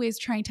always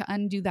trying to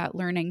undo that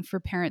learning for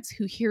parents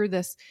who hear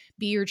this,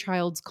 be your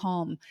child's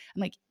calm.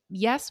 I'm like,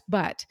 yes,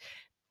 but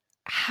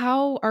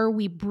how are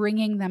we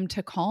bringing them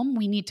to calm?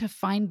 We need to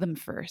find them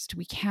first.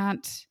 We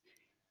can't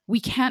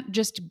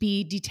just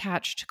be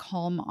detached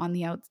calm on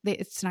the out.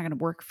 It's not going to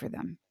work for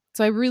them.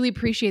 So I really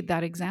appreciate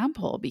that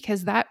example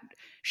because that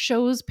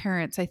shows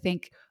parents, I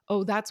think,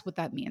 oh, that's what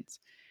that means.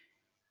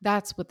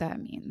 That's what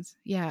that means.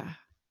 Yeah.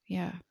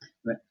 Yeah.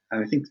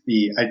 And I think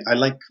I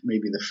like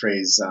maybe the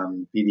phrase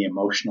be the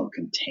emotional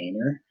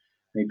container,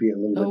 maybe a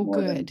little bit Oh,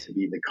 more than good. to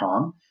be the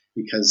calm,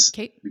 because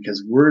Okay.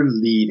 we're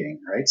leading,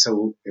 right?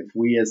 So if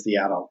we as the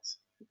adults,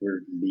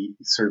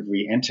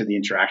 we enter the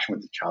interaction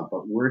with the child,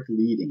 but we're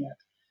leading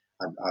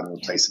it out of a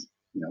Yeah. place of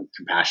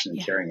compassion and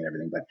Yeah. caring and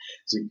everything. But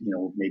so,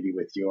 maybe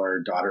with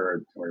your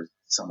daughter or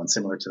someone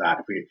similar to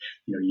that, if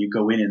you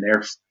go in and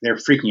they're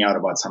freaking out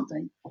about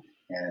something,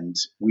 and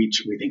we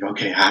think,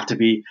 okay, I have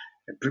to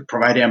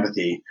provide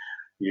empathy.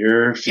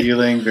 You're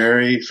feeling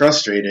very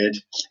frustrated,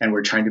 and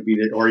we're trying to beat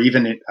it. Or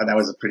even that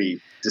was a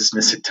pretty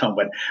dismissive tone,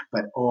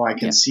 but oh, I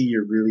can Yeah. see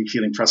you're really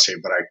feeling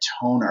frustrated. But our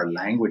tone, our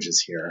Yeah. language is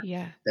here.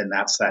 Yeah. Then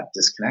that's that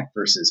disconnect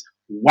versus,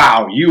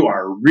 wow, you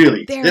are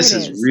really, There this it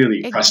has is.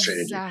 really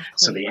frustrated you.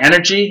 So the Exactly.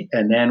 energy,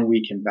 and then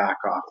we can back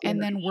off the And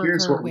energy. then work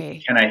Here's our what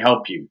way. can I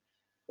help you?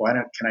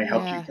 Can I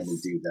help you? Can we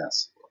Yes. do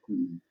this?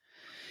 Mm.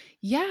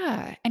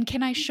 Yeah. And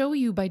can I show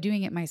you by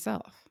doing it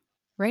myself?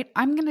 Right?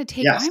 I'm going to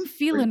take, Yes. I'm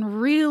feeling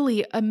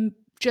really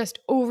just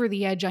over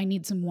the edge. I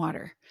need some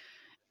water.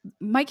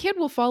 My kid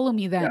will follow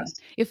me then. Yes.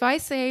 If I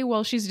say,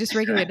 well, she's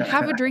dysregulated,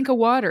 have a drink of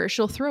water,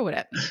 she'll throw it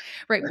at me.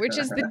 Right? Which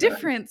is the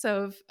difference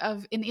of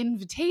an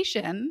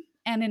invitation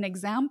and an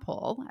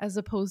example as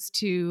opposed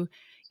to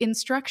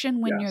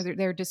instruction when Yes.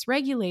 they're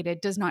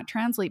dysregulated does not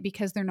translate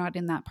because they're not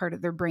in that part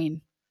of their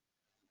brain,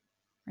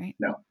 right?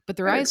 No. But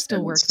their And eyes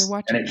still work. They're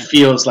watching it you.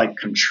 feels like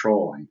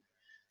controlling.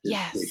 They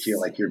feel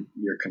Yes. like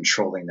you're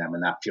controlling them,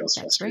 and that feels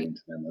That's right. frustrating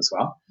to them as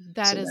well.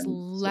 That is So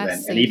less then,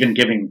 safe. and even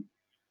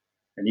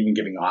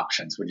giving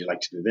options. Would you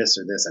like to do this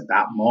or this at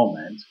that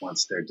moment?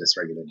 Once they're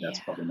dysregulated, that's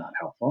Yeah. probably not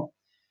helpful.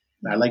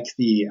 And I No. like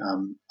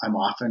I'm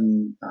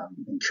often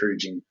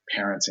encouraging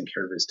parents and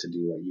caregivers to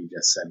do what you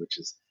just said, which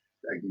is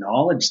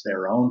acknowledge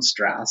their own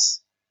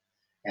stress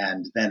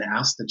and then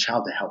ask the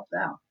child to help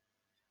them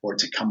or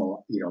to come,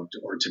 or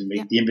to Yeah.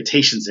 make the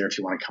invitations there if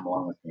you want to come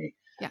along with me.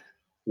 Yeah.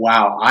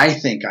 Wow, I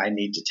think I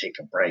need to take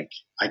a break.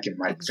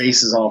 My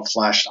face is all Exactly.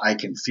 flushed. I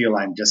can feel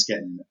I'm just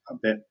getting a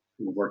bit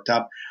worked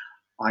up.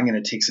 I'm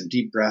going to take some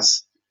deep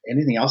breaths.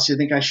 Anything else you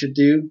think I should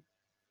do?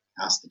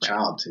 Ask the Right.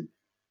 child to,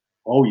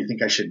 oh, you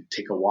think I should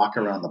take a walk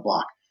Yeah. around the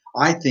block?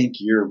 I think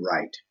you're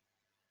right.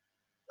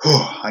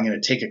 I'm going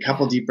to take a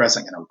couple Yeah. deep breaths.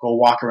 I'm going to go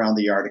walk around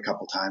the yard a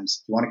couple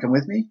times. You want to come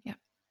with me? Yeah.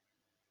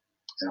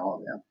 And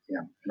all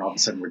of a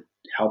sudden we're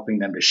helping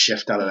them to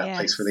shift out of that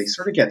place where they Yes.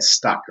 sort of get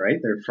stuck, right?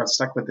 They're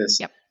stuck with this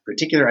Yep.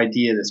 particular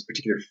idea, this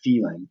particular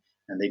feeling,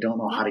 and they don't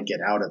know how Yep. to get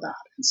out of that.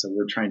 And so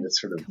we're trying to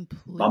sort of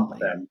bump Completely.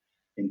 them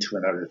into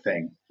another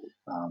thing.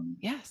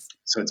 Yes.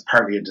 So it's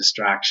partly a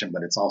distraction,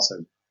 but it's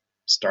also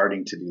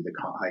starting to do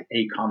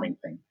a calming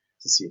thing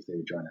to see if they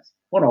would join us.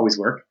 Won't always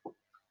work. No,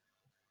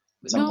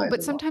 Sometimes but it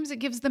will. sometimes it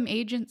gives them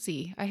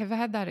agency. I have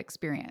had that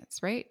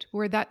experience, right?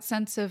 Where that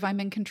sense of I'm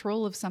in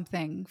control of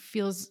something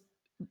feels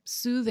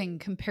soothing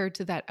compared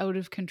to that out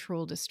of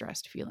control,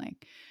 distressed feeling.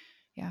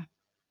 Yeah.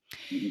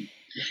 Mm-hmm.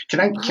 Can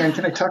I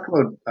Yeah. talk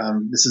about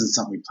this? Isn't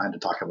something we plan to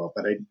talk about,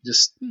 but I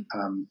just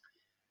Hmm.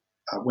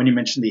 when you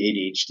mentioned the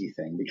ADHD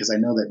thing, because I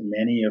know that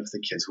many of the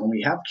kids, when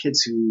we have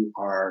kids who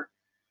are,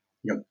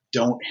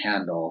 don't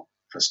handle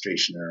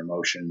frustration or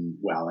emotion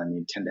well, and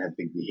they tend to have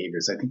big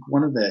behaviors, I think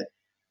one of the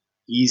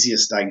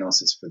easiest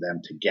diagnosis for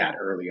them to get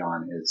early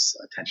on is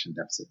attention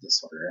deficit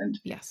disorder,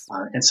 Yes.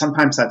 and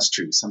sometimes that's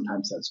true.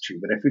 Sometimes that's true.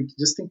 But if we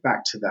just think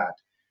back to that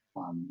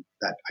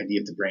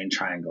idea of the brain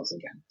triangles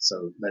again.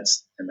 So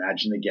let's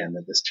imagine again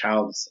that this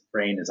child's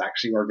brain is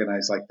actually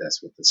organized like this,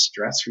 with the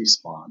stress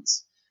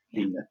response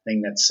Yeah. being the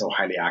thing that's so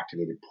highly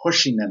activated,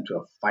 pushing them to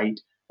a fight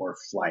or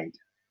flight.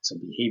 So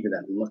behavior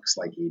that looks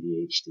like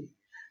ADHD.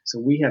 So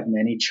we have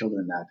many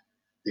children that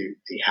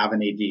they have an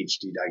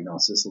ADHD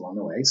diagnosis along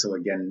the way. So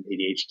again,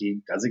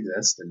 ADHD does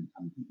exist, and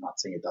I'm not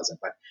saying it doesn't,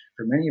 but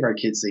for many of our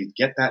kids, they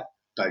get that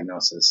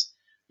diagnosis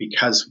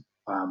because,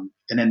 and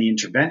then the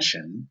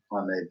intervention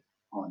on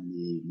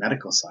the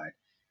medical side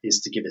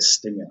is to give a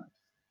stimulant.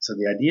 So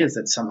the idea Yeah. is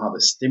that somehow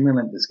the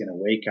stimulant is going to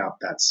wake up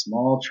that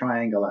small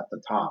triangle at the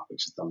top,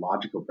 which is the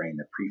logical brain,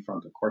 the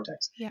prefrontal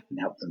cortex, Yeah. and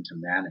help them to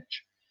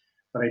manage.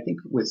 But I think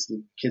with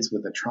the kids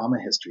with the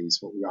trauma histories,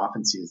 what we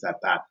often see is that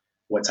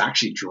what's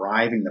actually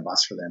driving the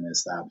bus for them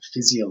is that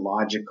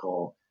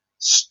physiological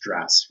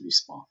stress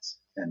response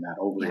and that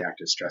Yeah.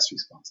 overreactive stress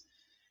response.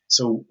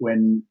 So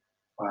when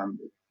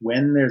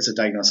there's a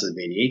diagnosis of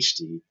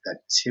ADHD, that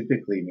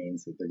typically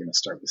means that they're going to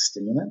start with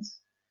stimulants.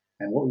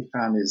 And what we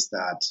found is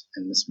that,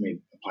 and this may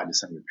apply to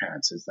some of your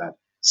parents, is that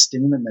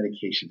stimulant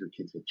medication for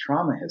kids with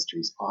trauma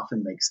histories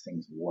often makes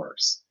things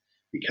worse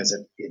because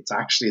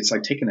it's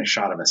like taking a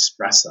shot of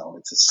espresso.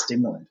 It's a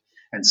stimulant.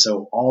 And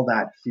so all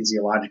that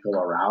physiological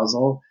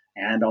arousal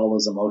and all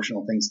those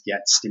emotional things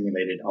get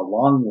stimulated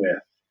along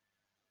with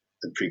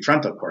the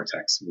prefrontal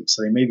cortex, which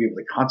so they may be able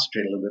to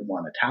concentrate a little bit more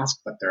on the task,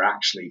 but they're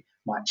actually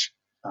much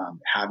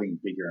having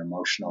bigger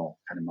emotional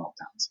kind of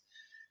meltdowns.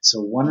 So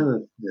one of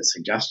the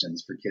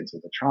suggestions for kids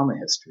with a trauma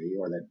history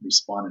or that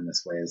respond in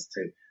this way is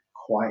to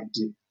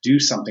do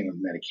something with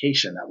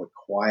medication that would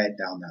quiet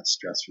down that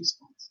stress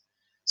response.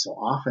 So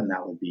often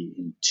that would be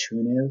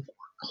Intuniv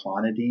or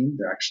Clonidine.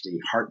 They're actually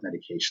heart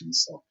medications,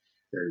 so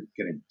they're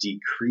going to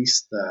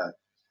decrease the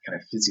kind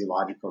of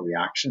physiological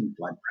reaction,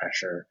 blood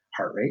pressure,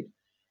 heart rate.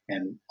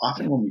 And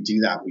often Yeah. when we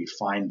do that, we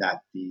find that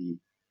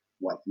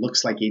what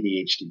looks like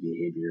ADHD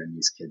behavior in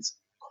these kids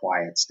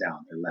quiets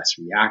down. They're less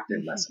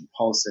reactive, less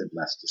impulsive,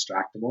 less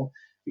distractible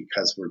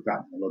because we've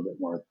gotten a little bit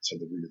more to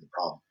the root of the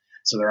problem.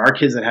 So there are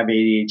kids that have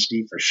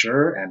ADHD for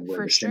sure, and where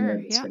For the sure.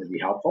 stimulant is Yeah. going to be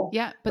helpful.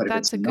 Yeah. But But if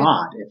that's it's a good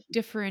not,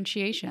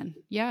 differentiation.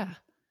 Yeah.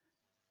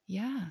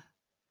 Yeah.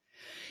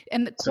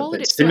 And the so if the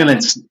quality, so I'm,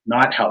 stimulant's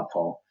not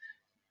helpful,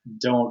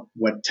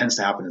 what tends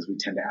to happen is we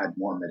tend to add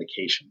more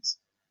medications.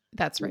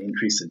 that's We right.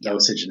 increase the Yeah.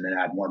 dosage and then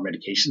add more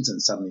medications,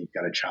 and suddenly you've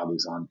got a child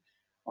who's on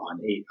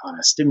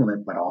a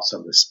stimulant, but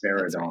also That's right.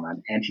 risperidone,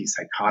 an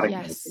antipsychotic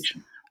Yes.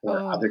 medication, or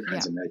Oh, other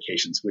kinds yeah. of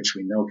medications, which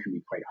we know can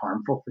be quite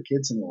harmful for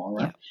kids in the long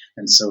run. Yeah.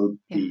 And so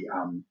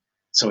Yeah.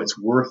 so it's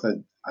worth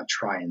a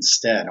try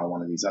instead on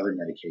one of these other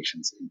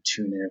medications,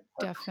 Intuniv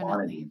or Definitely.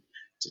 Clonidine,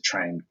 to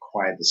try and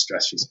quiet the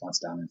stress response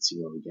down and see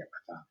where we get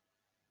with that.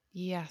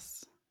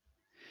 Yes.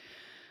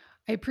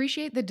 I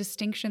appreciate the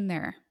distinction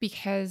there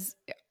because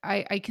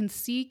I can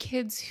see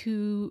kids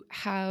who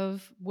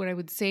have what I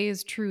would say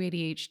is true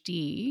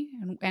ADHD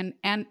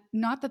and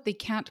not that they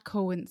can't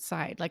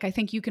coincide. Like I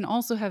think you can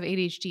also have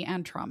ADHD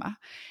and trauma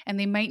and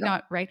they might Yeah,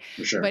 not, right?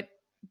 for sure.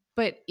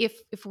 But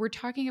if we're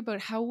talking about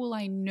how will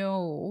I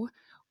know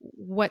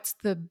what's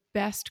the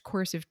best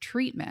course of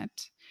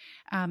treatment,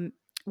 um,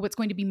 what's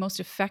going to be most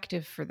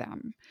effective for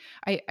them,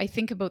 I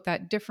think about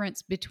that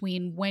difference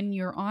between when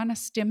you're on a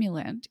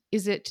stimulant,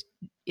 is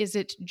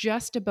it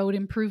just about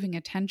improving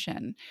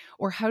attention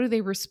or how do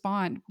they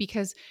respond?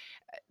 Because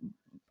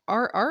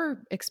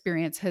our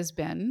experience has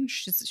been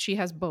she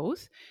has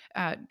both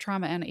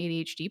trauma and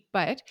ADHD,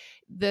 but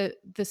the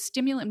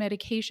stimulant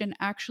medication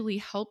actually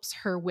helps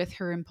her with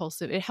her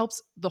impulsive. It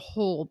helps the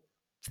whole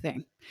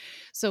thing.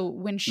 So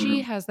when she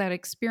Mm-hmm. has that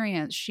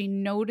experience, she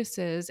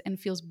notices and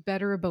feels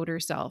better about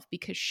herself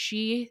because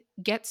she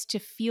gets to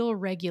feel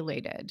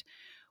regulated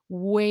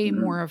way Mm-hmm.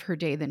 more of her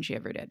day than she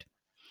ever did.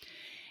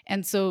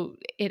 And so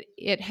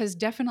it has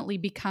definitely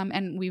become,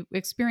 and we've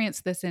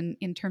experienced this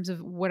in terms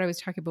of what I was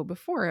talking about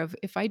before, of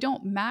if I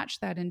don't match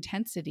that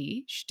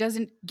intensity, she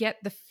doesn't get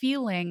the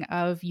feeling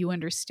of you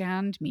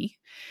understand me.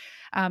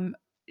 um,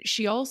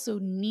 she also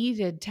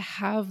needed to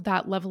have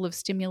that level of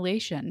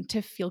stimulation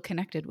to feel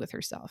connected with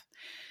herself.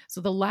 So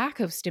the lack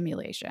of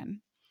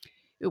stimulation,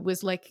 it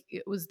was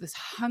this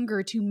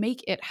hunger to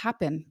make it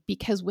happen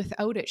because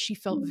without it she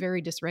felt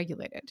very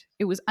dysregulated.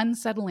 It was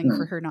unsettling for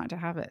Mm-hmm. her not to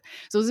have it.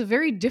 So it was a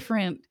very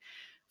different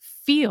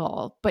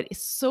feel, but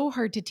it's so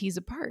hard to tease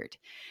apart,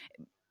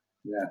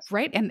 Yes.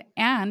 right?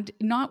 And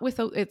not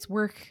without its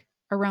work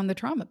around the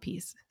trauma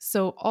piece.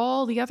 So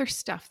all the other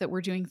stuff that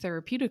we're doing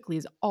therapeutically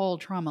is all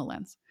trauma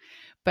lens.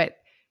 But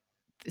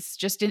it's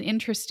just an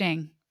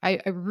interesting,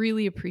 I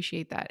really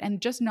appreciate that.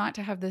 And just not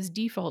to have this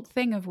default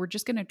thing of we're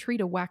just going to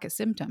treat a whack of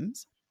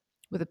symptoms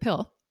with a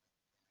pill.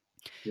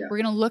 Yeah.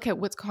 We're going to look at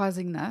what's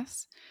causing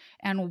this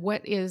and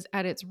what is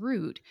at its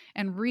root,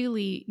 and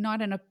really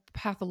not in a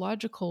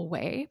pathological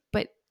way,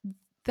 but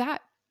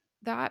that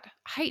that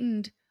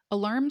heightened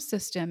alarm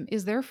system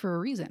is there for a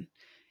reason.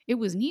 It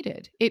was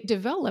needed. It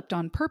developed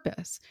on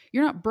purpose.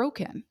 You're not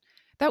broken.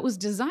 That was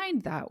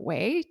designed that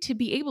way to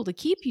be able to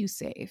keep you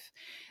safe.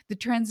 The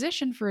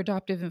transition for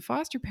adoptive and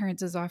foster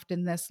parents is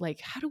often this,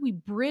 like, how do we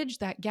bridge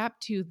that gap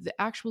to the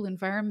actual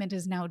environment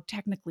is now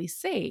technically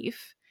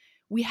safe?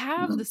 We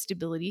have Mm-hmm. the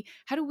stability.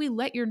 How do we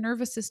let your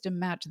nervous system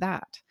match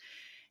that?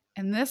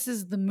 And this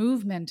is the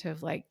movement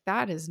of like,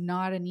 that's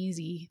not an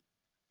easy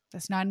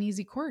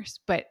course.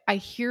 But I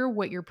hear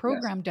what your Yes.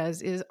 program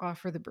does is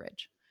offer the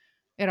bridge.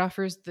 It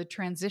offers the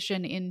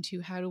transition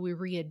into how do we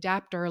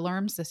readapt our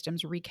alarm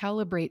systems,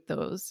 recalibrate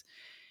those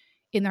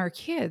in our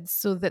kids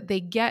so that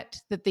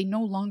they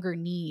no longer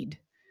need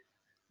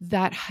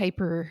that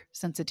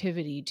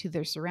hypersensitivity to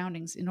their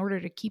surroundings in order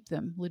to keep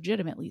them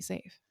legitimately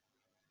safe.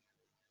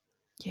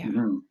 Yeah.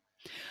 Mm-hmm.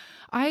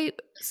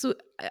 So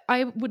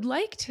I would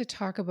like to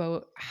talk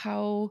about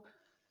how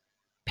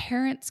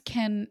parents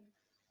can.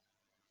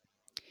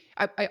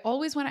 I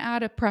always want to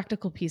add a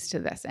practical piece to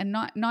this, and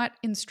not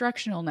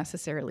instructional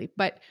necessarily,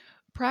 but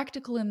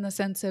practical in the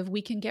sense of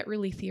we can get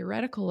really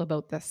theoretical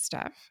about this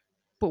stuff.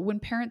 But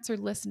when parents are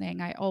listening,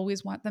 I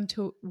always want them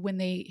to, when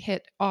they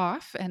hit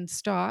off and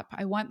stop,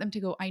 I want them to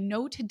go, I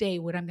know today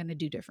what I'm going to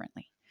do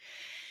differently.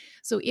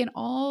 So, in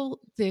all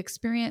the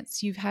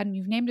experience you've had, and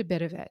you've named a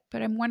bit of it,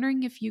 but I'm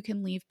wondering if you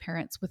can leave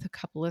parents with a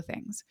couple of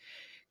things.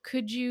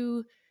 Could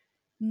you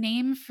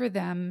name for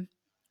them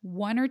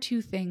one or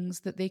two things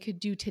that they could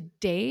do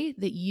today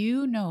that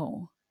you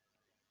know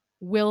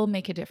will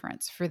make a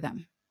difference for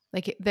them?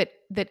 Like that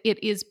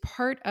it is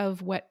part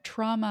of what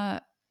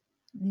trauma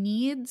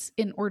needs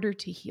in order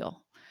to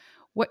heal.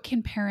 What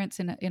can parents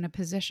in a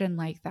position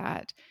like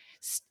that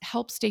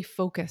help stay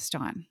focused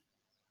on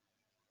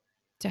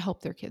to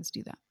help their kids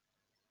do that?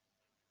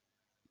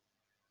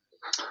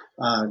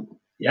 Uh,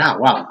 yeah.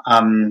 Wow.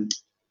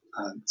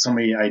 So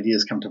many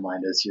ideas come to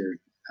mind as you're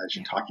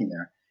Yeah. talking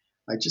there.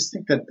 I just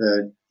think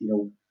that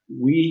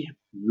we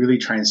really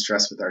try and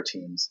stress with our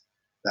teams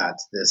that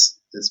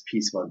this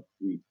piece about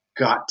we've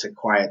got to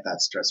quiet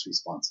that stress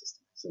response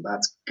system. So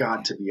that's got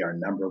Okay. to be our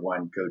number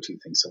one go-to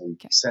thing. So we're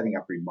Okay. setting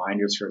up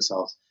reminders for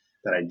ourselves,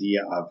 that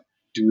idea of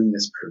doing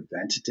this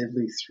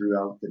preventatively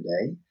throughout the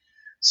day.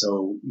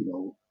 So,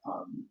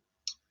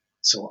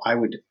 so I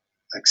would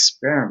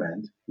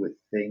experiment with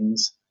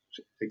things,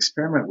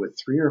 experiment with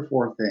 3 or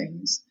 4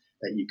 things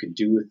that you could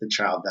do with the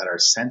child that are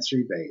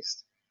sensory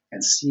based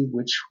and see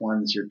which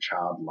ones your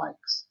child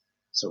likes.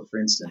 So, for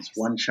instance, Nice.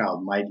 one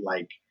child might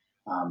like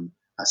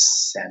a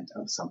scent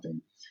of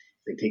something.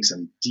 They take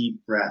some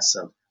deep breaths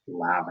of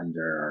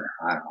lavender or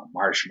I don't know,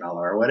 marshmallow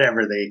or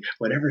whatever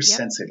Yep.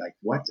 sense they like.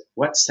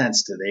 What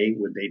sense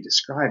would they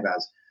describe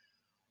as,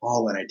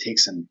 oh, when I take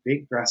some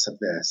big breaths of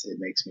this, it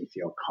makes me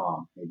feel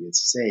calm. Maybe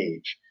it's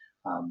sage.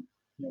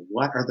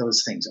 What are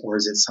those things? Or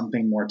is it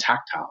something more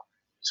tactile?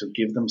 So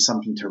give them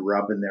something to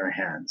rub in their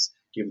hands.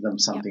 Give them Yep.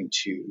 something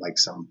to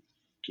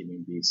give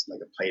me these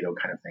like a Play-Doh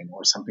kind of thing,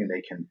 or something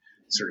they can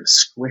sort of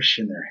squish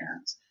in their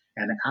hands,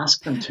 and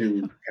ask them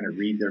to kind of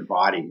read their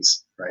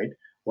bodies, right?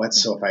 Yeah.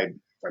 So if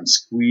I'm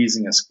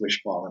squeezing a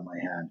squish ball in my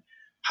hand,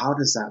 how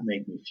does that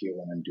make me feel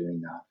when I'm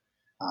doing that?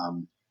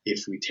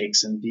 If we take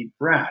some deep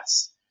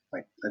breaths,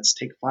 like let's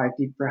take 5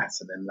 deep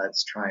breaths and then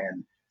let's try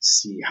and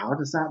see how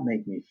does that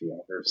make me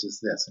feel versus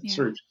this, and Yeah.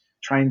 sort of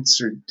try and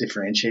sort of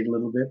differentiate a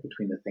little bit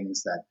between the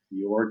things that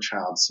your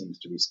child seems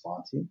to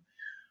respond to. Nice.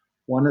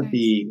 One of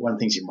the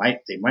things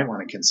they might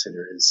want to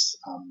consider is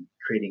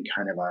creating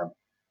kind of a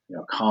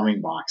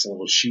calming box, a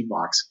little shoe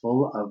box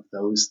full of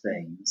those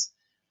things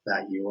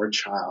that your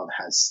child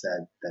has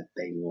said that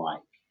they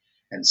like.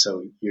 And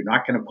so you're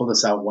not going to pull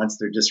this out once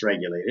they're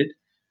dysregulated,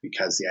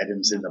 because the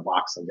items in No. the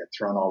box will get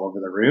thrown all over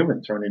the room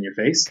and thrown in your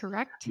face.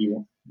 Correct.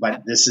 But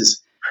Yep. this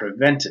is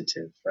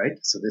preventative,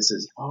 right? So this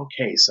is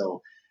okay.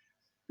 So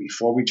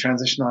before we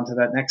transition on to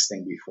that next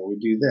thing, before we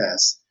do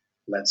this,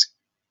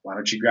 why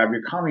don't you grab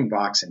your calming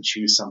box and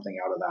choose something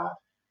out of that,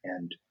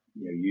 and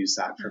use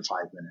that for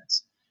 5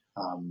 minutes.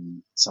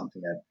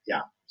 Something that,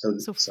 yeah. So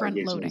So I front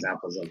gave some loading.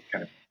 examples of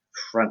kind of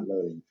front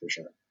loading for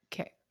sure.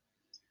 Okay.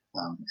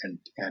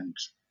 And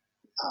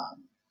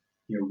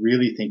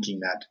really thinking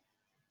that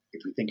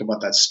if we think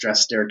about that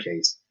stress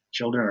staircase,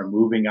 children are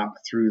moving up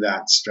through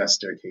that stress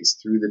staircase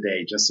through the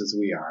day just as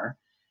we are,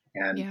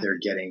 and Yeah. they're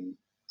getting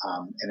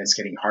and it's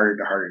getting harder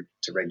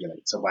to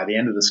regulate. So by the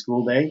end of the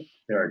school day,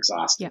 they're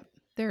exhausted, Yep.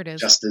 There it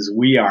is. just as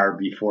we are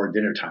before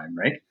dinner time,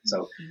 right?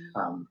 So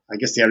Mhm. I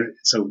guess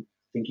so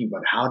thinking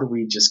about how do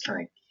we just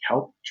kind of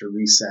help to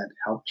reset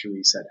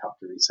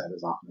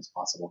as often as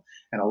possible.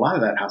 And a lot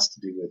of that has to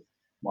do with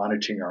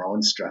monitoring our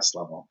own stress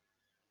level.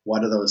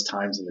 What are those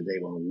times of the day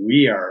when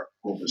we are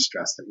Mhm.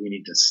 overstressed that we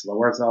need to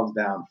slow ourselves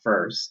down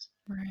first?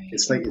 Right.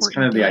 It's kind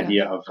Important of the data.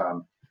 idea of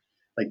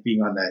like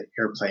being on the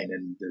airplane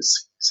and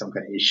there's some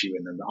kind of issue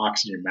and then the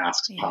oxygen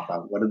masks Yeah. pop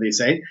out. What do they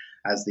say?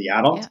 As the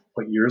adult, Yeah.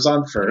 put yours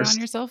on Put it on first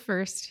yourself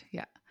first.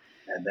 Yeah.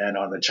 and then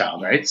on the child,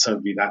 Yeah. right? So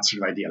it'd be that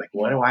sort of idea. Like,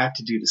 what Yeah. do I have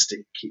to do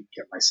to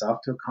get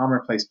myself to a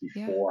calmer place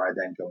Yeah. before I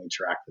then go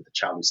interact with the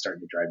child who's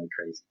starting to drive me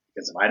crazy?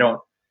 Because if I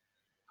don't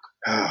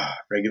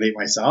regulate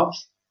myself,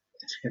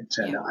 then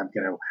Yeah. I'm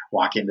going to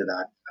walk into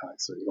that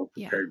sort of ill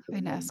Yeah. prepared for the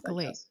And moment, I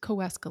escalate, guess.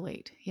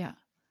 co-escalate. Yeah.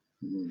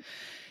 Mm-hmm.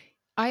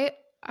 I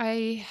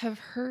I have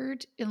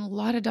heard in a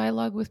lot of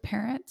dialogue with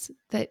parents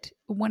that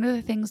one of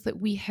the things that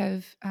we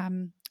have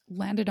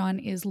landed on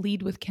is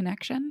lead with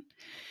connection.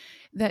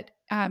 That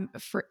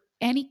for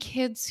any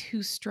kids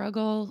who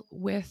struggle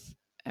with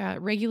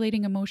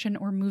regulating emotion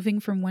or moving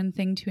from one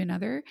thing to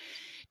another,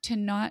 to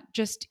not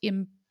just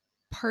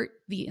impart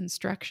the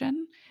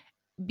instruction,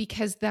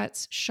 because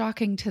that's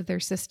shocking to their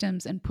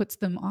systems and puts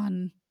them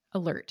on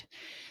alert.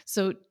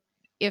 So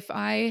if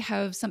I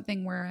have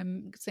something where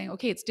I'm saying,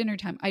 okay, it's dinner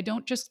time, I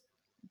don't just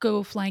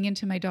go flying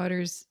into my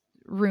daughter's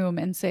room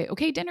and say,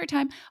 okay, dinner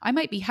time. I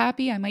might be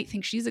happy. I might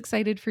think she's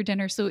excited for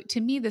dinner. So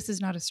to me, this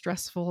is not a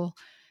stressful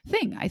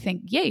thing. I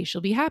think, yay,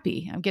 she'll be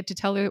happy. I get to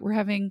tell her that we're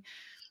having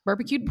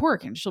barbecued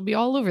pork and she'll be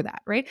all over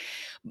that. Right.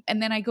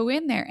 And then I go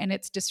in there and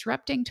it's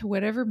disrupting to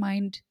whatever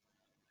mind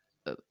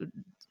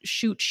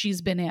shoot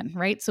she's been in,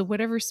 right? So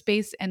whatever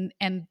space, and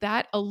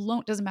that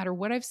alone, doesn't matter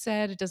what I've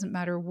said, it doesn't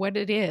matter what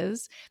it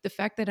is, the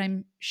fact that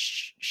I'm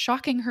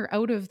shocking her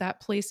out of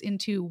that place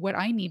into what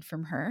I need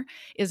from her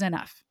is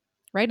enough,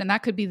 right? And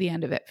that could be the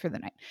end of it for the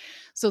night.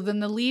 So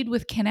then the lead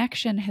with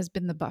connection has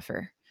been the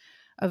buffer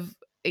of,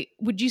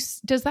 would you,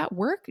 does that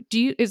work?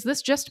 Is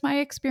this just my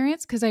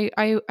experience? Because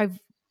I've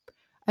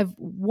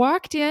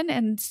walked in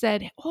and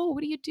said, oh,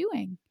 what are you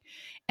doing?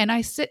 And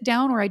I sit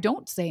down or I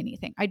don't say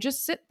anything. I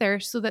just sit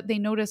there so that they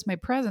notice my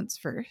presence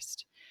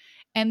first.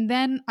 And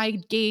then I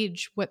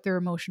gauge what their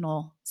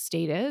emotional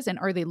state is. And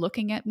are they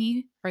looking at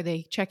me? Are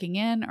they checking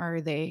in?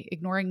 Are they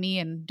ignoring me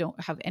and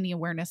don't have any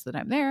awareness that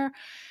I'm there?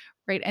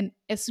 Right. And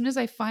as soon as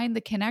I find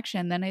the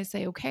connection, then I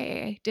say,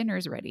 okay,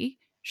 dinner's ready.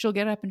 She'll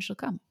get up and she'll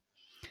come.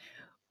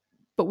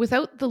 But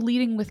without the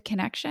leading with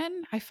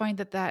connection, I find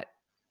that that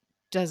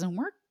doesn't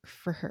work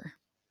for her.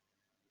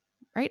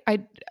 Right?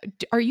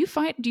 Do you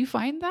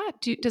find that?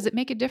 Does it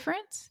make a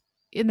difference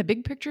in the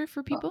big picture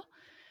for people?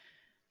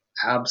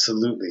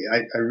 Absolutely.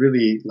 I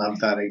really love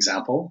that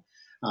example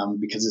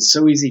because it's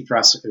so easy for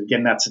us.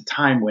 Again, that's a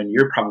time when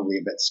you're probably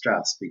a bit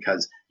stressed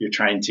because you're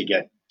trying to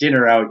get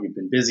dinner out, you've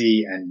been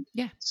busy. And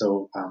Yeah.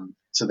 so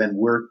then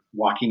we're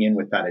walking in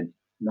with that,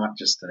 not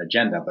just an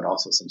agenda, but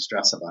also some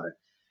stress about it.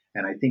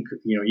 And I think,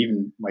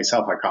 even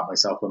myself, I caught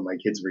myself when my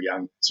kids were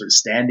young, sort of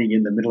standing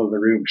in the middle of the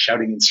room,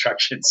 shouting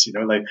instructions,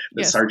 like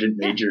the Yes. sergeant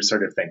major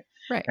sort of thing.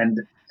 Right. And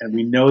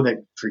we know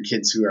that for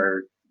kids who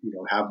are,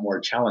 have more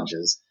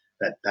challenges,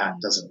 that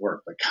doesn't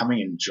work. But coming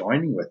and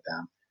joining with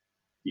them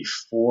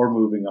before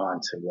moving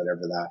on to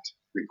whatever that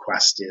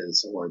request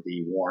is, or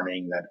the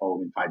warning that,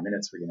 oh, in 5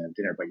 minutes we're going to have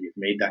dinner, but you've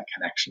made that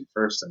connection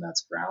first, and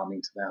that's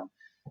grounding to them.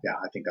 Yeah,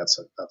 I think that's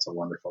a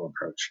wonderful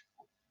approach.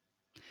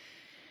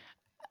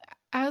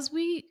 As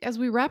we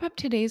wrap up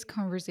today's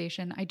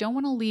conversation, I don't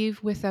want to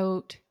leave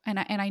without, and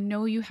I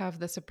know you have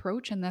this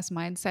approach and this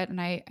mindset, and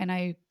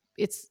I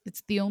it's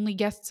the only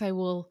guests I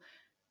will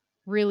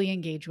really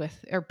engage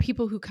with are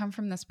people who come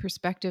from this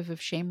perspective of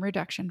shame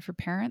reduction for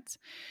parents.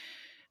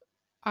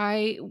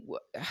 I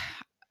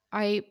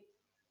I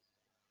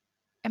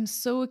am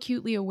so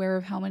acutely aware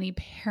of how many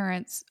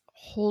parents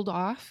hold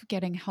off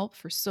getting help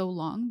for so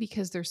long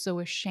because they're so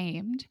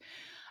ashamed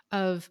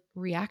of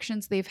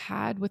reactions they've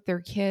had with their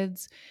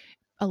kids,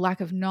 a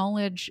lack of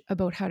knowledge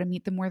about how to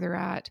meet them where they're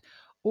at,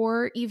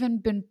 or even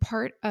been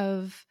part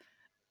of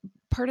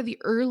the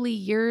early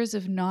years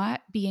of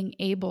not being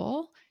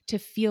able to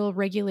feel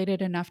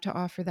regulated enough to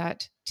offer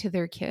that to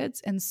their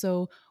kids. And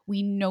so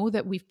we know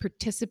that we've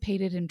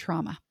participated in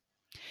trauma.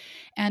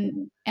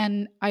 And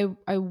Mm-hmm.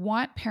 I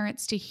want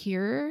parents to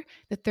hear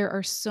that there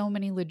are so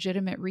many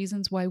legitimate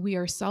reasons why we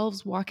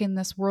ourselves walk in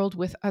this world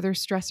with other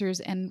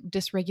stressors and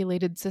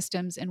dysregulated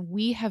systems, and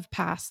we have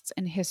pasts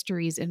and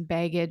histories and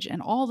baggage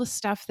and all the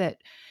stuff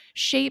that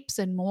shapes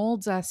and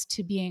molds us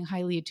to being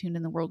highly attuned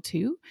in the world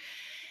too.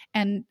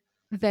 And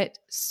that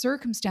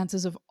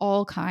circumstances of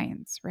all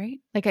kinds, right?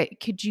 Like,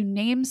 could you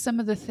name some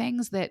of the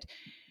things that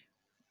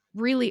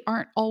really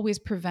aren't always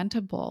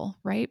preventable,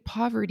 right?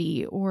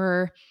 Poverty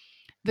or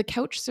the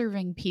couch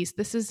serving piece.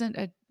 This isn't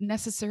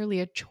necessarily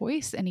a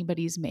choice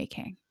anybody's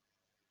making,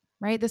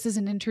 right? This is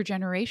an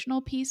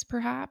intergenerational piece,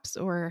 perhaps.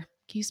 Or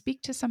can you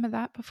speak to some of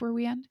that before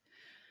we end?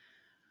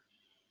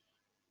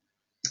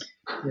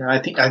 Yeah, I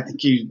think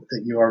you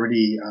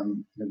already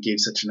gave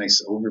such a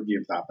nice overview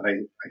of that, but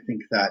I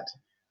think that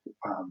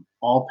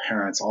all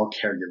parents, all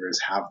caregivers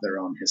have their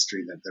own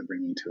history that they're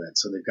bringing to it.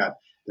 So they've got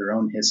their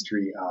own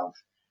history of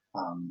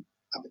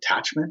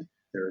attachment.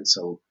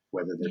 So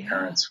whether their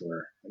parents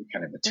were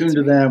kind of attuned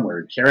to them,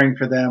 were caring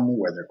for them,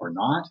 whether or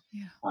not,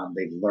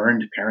 they've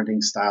learned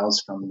parenting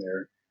styles from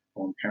their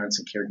own parents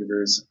and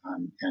caregivers,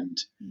 and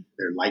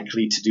they're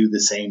likely to do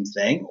the same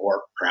thing,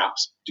 or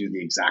perhaps do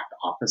the exact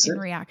opposite. In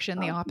reaction,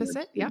 the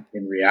opposite.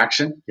 In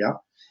reaction, yeah.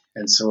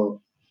 And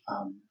so,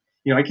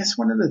 I guess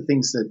one of the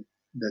things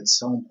that's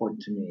so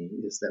important to me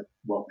is that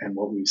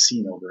what we've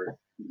seen over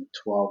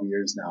 12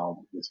 years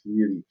now with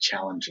really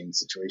challenging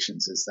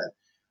situations is that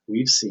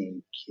we've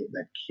seen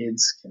that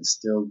kids can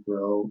still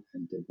grow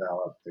and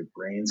develop, their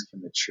brains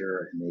can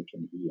mature, and they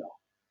can heal.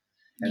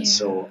 And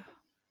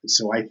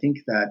so I think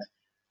that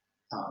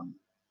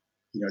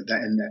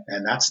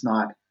and that's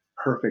not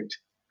perfect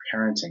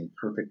parenting,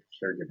 perfect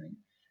caregiving.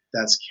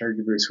 That's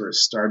caregivers who are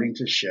starting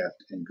to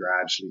shift and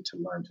gradually to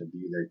learn to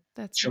view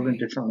their children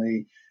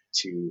differently,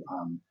 to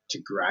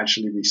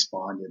gradually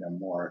respond in a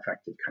more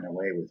effective kind of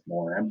way with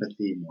more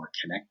empathy, more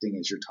connecting,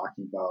 as you're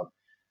talking about,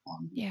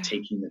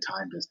 taking the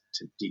time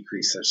to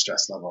decrease their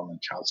stress level and the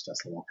child's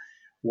stress level.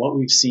 What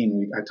we've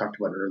seen, I talked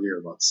about earlier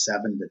about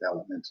 7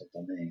 developmental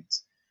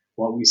domains.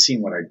 What we've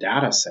seen, what our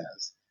data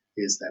says,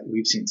 is that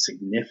we've seen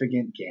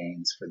significant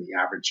gains for the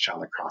average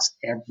child across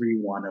every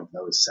one of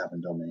those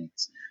 7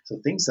 domains. So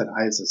things that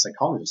I, as a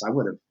psychologist, I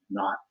would have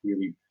not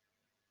really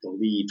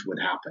believed would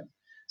happen.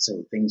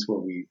 So things where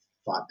we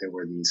thought there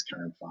were these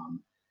kind of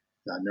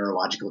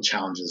neurological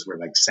challenges were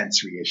like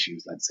sensory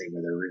issues, let's say,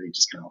 where they're really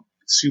just kind of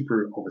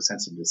super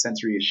oversensitive to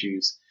sensory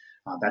issues.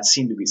 That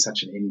seemed to be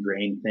such an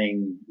ingrained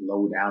thing,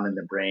 low down in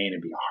the brain,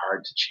 and be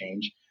hard to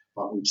change.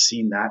 But we've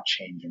seen that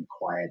change and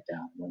quiet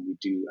down when we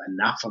do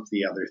enough of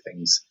the other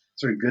things,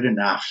 sort of good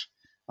enough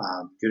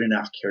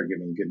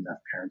caregiving, good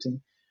enough parenting.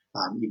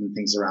 Even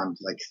things around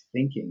like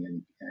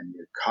thinking and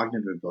your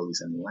cognitive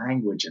abilities and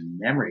language and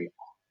memory,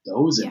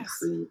 those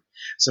improve.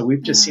 So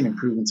we've just seen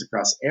improvements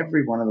across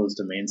every one of those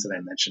domains that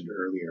I mentioned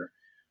earlier.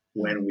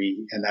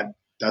 And that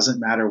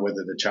doesn't matter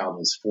whether the child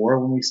was 4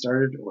 when we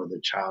started or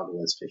the child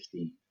was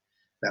 15,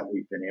 that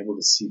we've been able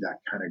to see that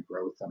kind of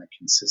growth on a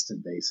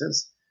consistent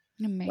basis.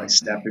 Amazing. By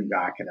stepping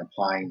back and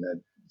applying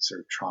the sort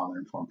of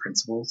trauma-informed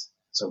principles.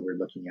 So we're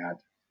looking at,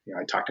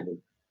 I talked about,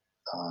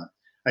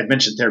 I'd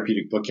mentioned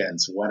therapeutic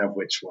bookends, one of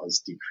which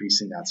was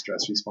decreasing that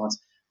stress response.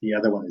 The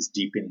other one is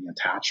deepening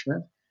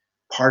attachment.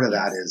 Part of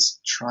that is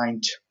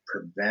trying to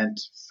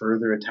prevent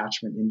further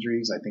attachment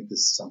injuries. I think this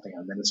is something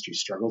our ministry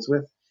struggles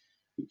with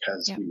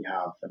because we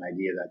have an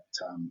idea that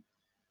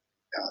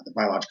the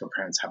biological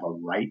parents have a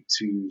right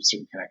to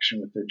certain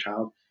connection with their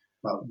child.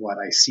 But what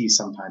I see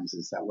sometimes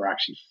is that we're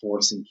actually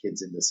forcing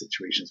kids into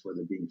situations where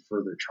they're being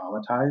further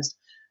traumatized.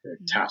 Their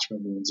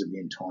attachment wounds are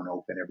being torn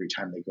open every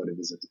time they go to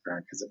visit the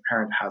parent because the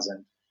parent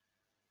hasn't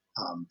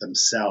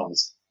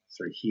themselves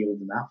sort of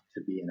healed enough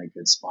to be in a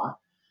good spot.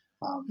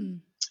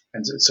 And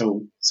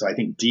so I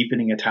think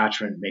deepening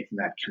attachment, making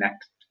that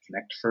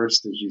connect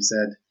first, as you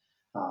said,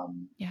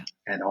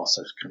 and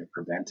also kind of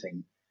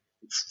preventing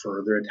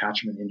further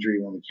attachment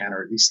injury when we can,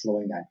 or at least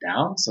slowing that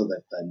down so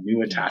that the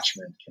new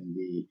attachment can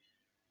be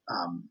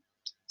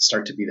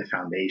start to be the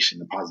foundation,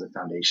 the positive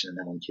foundation. And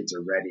then when kids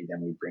are ready,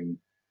 then we bring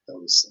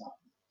those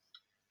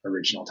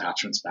original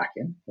attachments back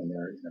in when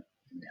they're in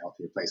a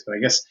healthier place. But I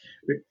guess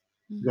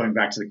going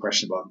back to the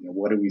question about,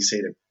 what do we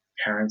say to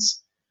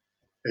parents?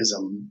 There's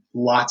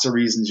lots of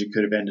reasons you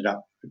could have ended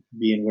up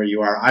being where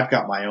you are. I've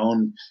got my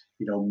own,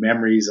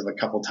 memories of a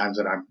couple times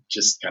that I'm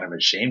just kind of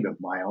ashamed of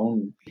my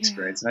own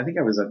experience. And I think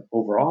I was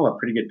overall a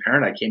pretty good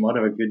parent. I came out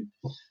of a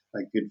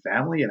good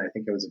family, and I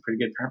think I was a pretty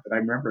good parent. But I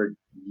remember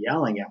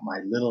yelling at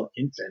my little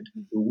infant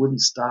who wouldn't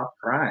stop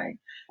crying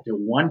at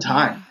one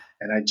time,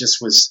 and I just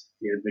was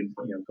it had been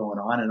going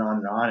on and on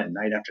and on, and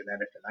night after night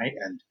after night,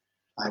 and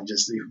I'm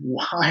just,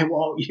 why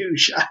won't you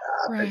shut up?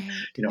 Right.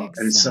 And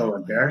and so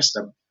embarrassed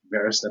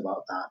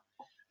about that.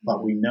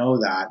 But we know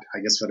that, I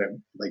guess what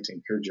I'd like to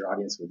encourage your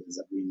audience with is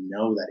that we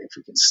know that if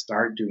we can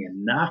start doing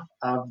enough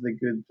of the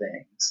good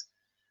things,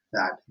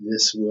 that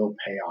this will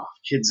pay off.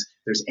 Kids,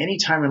 there's any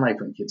time in life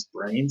when kids'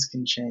 brains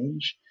can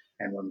change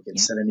and when we can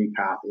set a new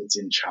path, it's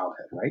in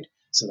childhood, right?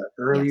 So the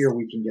earlier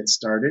we can get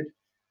started,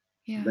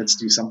 let's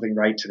do something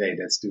right today.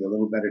 Let's do a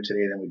little better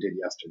today than we did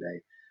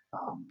yesterday.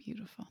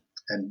 Beautiful.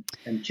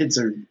 And kids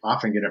are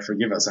often going to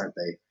forgive us, aren't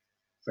they,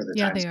 for the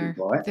times we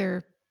blow it?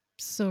 They're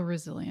so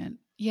resilient.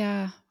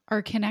 Yeah.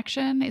 Our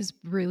connection is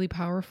really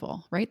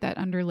powerful, right? That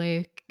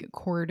underlay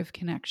cord of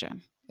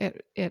connection.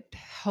 It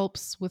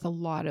helps with a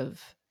lot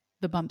of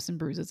the bumps and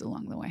bruises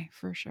along the way,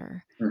 for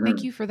sure.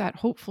 Thank you for that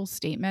hopeful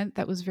statement.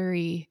 That was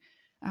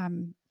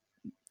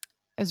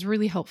is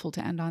really helpful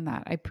to end on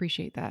that. I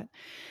appreciate that.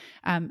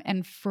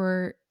 And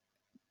for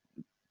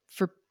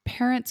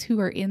parents who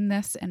are in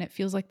this and it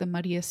feels like the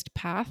muddiest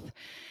path,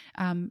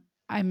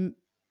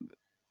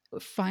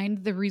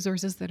 find the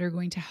resources that are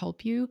going to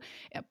help you.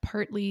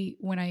 Partly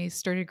when I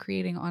started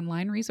creating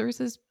online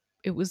resources,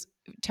 it was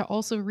to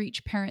also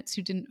reach parents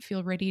who didn't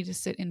feel ready to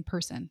sit in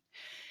person,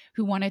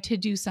 who wanted to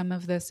do some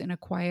of this in a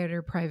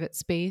quieter, private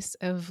space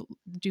of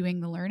doing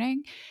the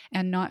learning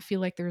and not feel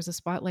like there's a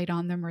spotlight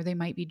on them or they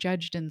might be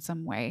judged in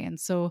some way. And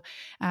so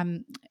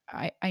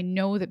I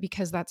know that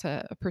because that's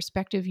a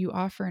perspective you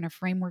offer and a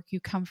framework you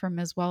come from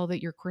as well,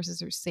 that your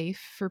courses are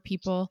safe for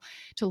people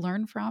to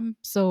learn from.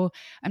 So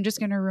I'm just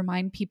going to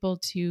remind people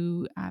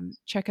to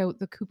check out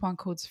the coupon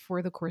codes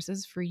for the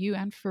courses for you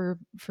and for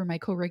my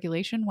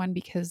co-regulation one,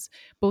 because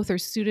both are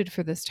suited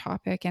for this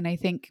topic and I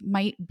think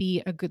might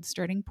be a good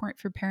starting point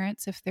for parents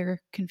if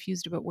they're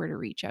confused about where to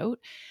reach out.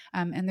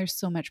 And there's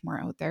so much more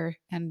out there.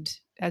 And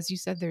as you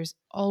said, there's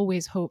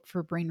always hope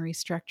for brain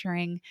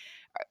restructuring.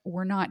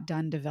 We're not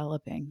done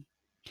developing.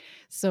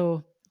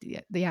 So yeah,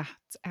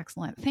 it's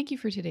excellent. Thank you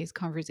for today's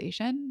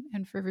conversation.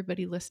 And for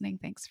everybody listening,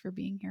 thanks for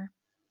being here.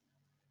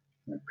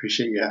 I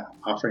appreciate you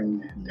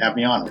offering to have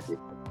me on with you.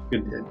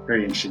 Good,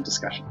 very interesting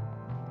discussion.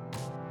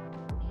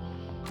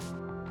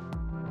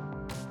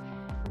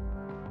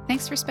 Thanks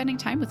Thanks for spending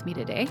time with me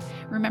today.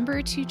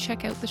 Remember to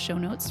check out the show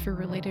notes for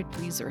related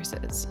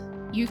resources.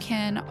 You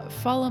can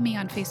follow me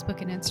on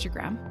Facebook and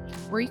Instagram,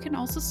 where you can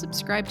also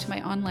subscribe to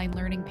my online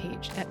learning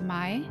page at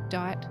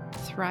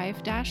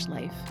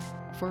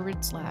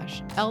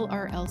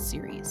my.thrive-life/LRL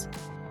series,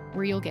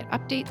 where you'll get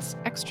updates,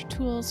 extra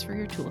tools for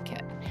your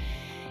toolkit.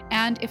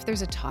 And if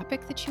there's a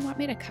topic that you want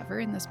me to cover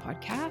in this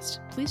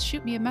podcast, please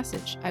shoot me a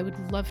message. I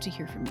would love to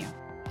hear from you.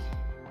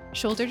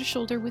 Shoulder to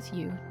shoulder with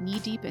you, knee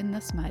deep in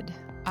this mud.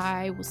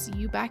 I will see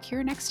you back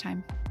here next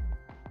time.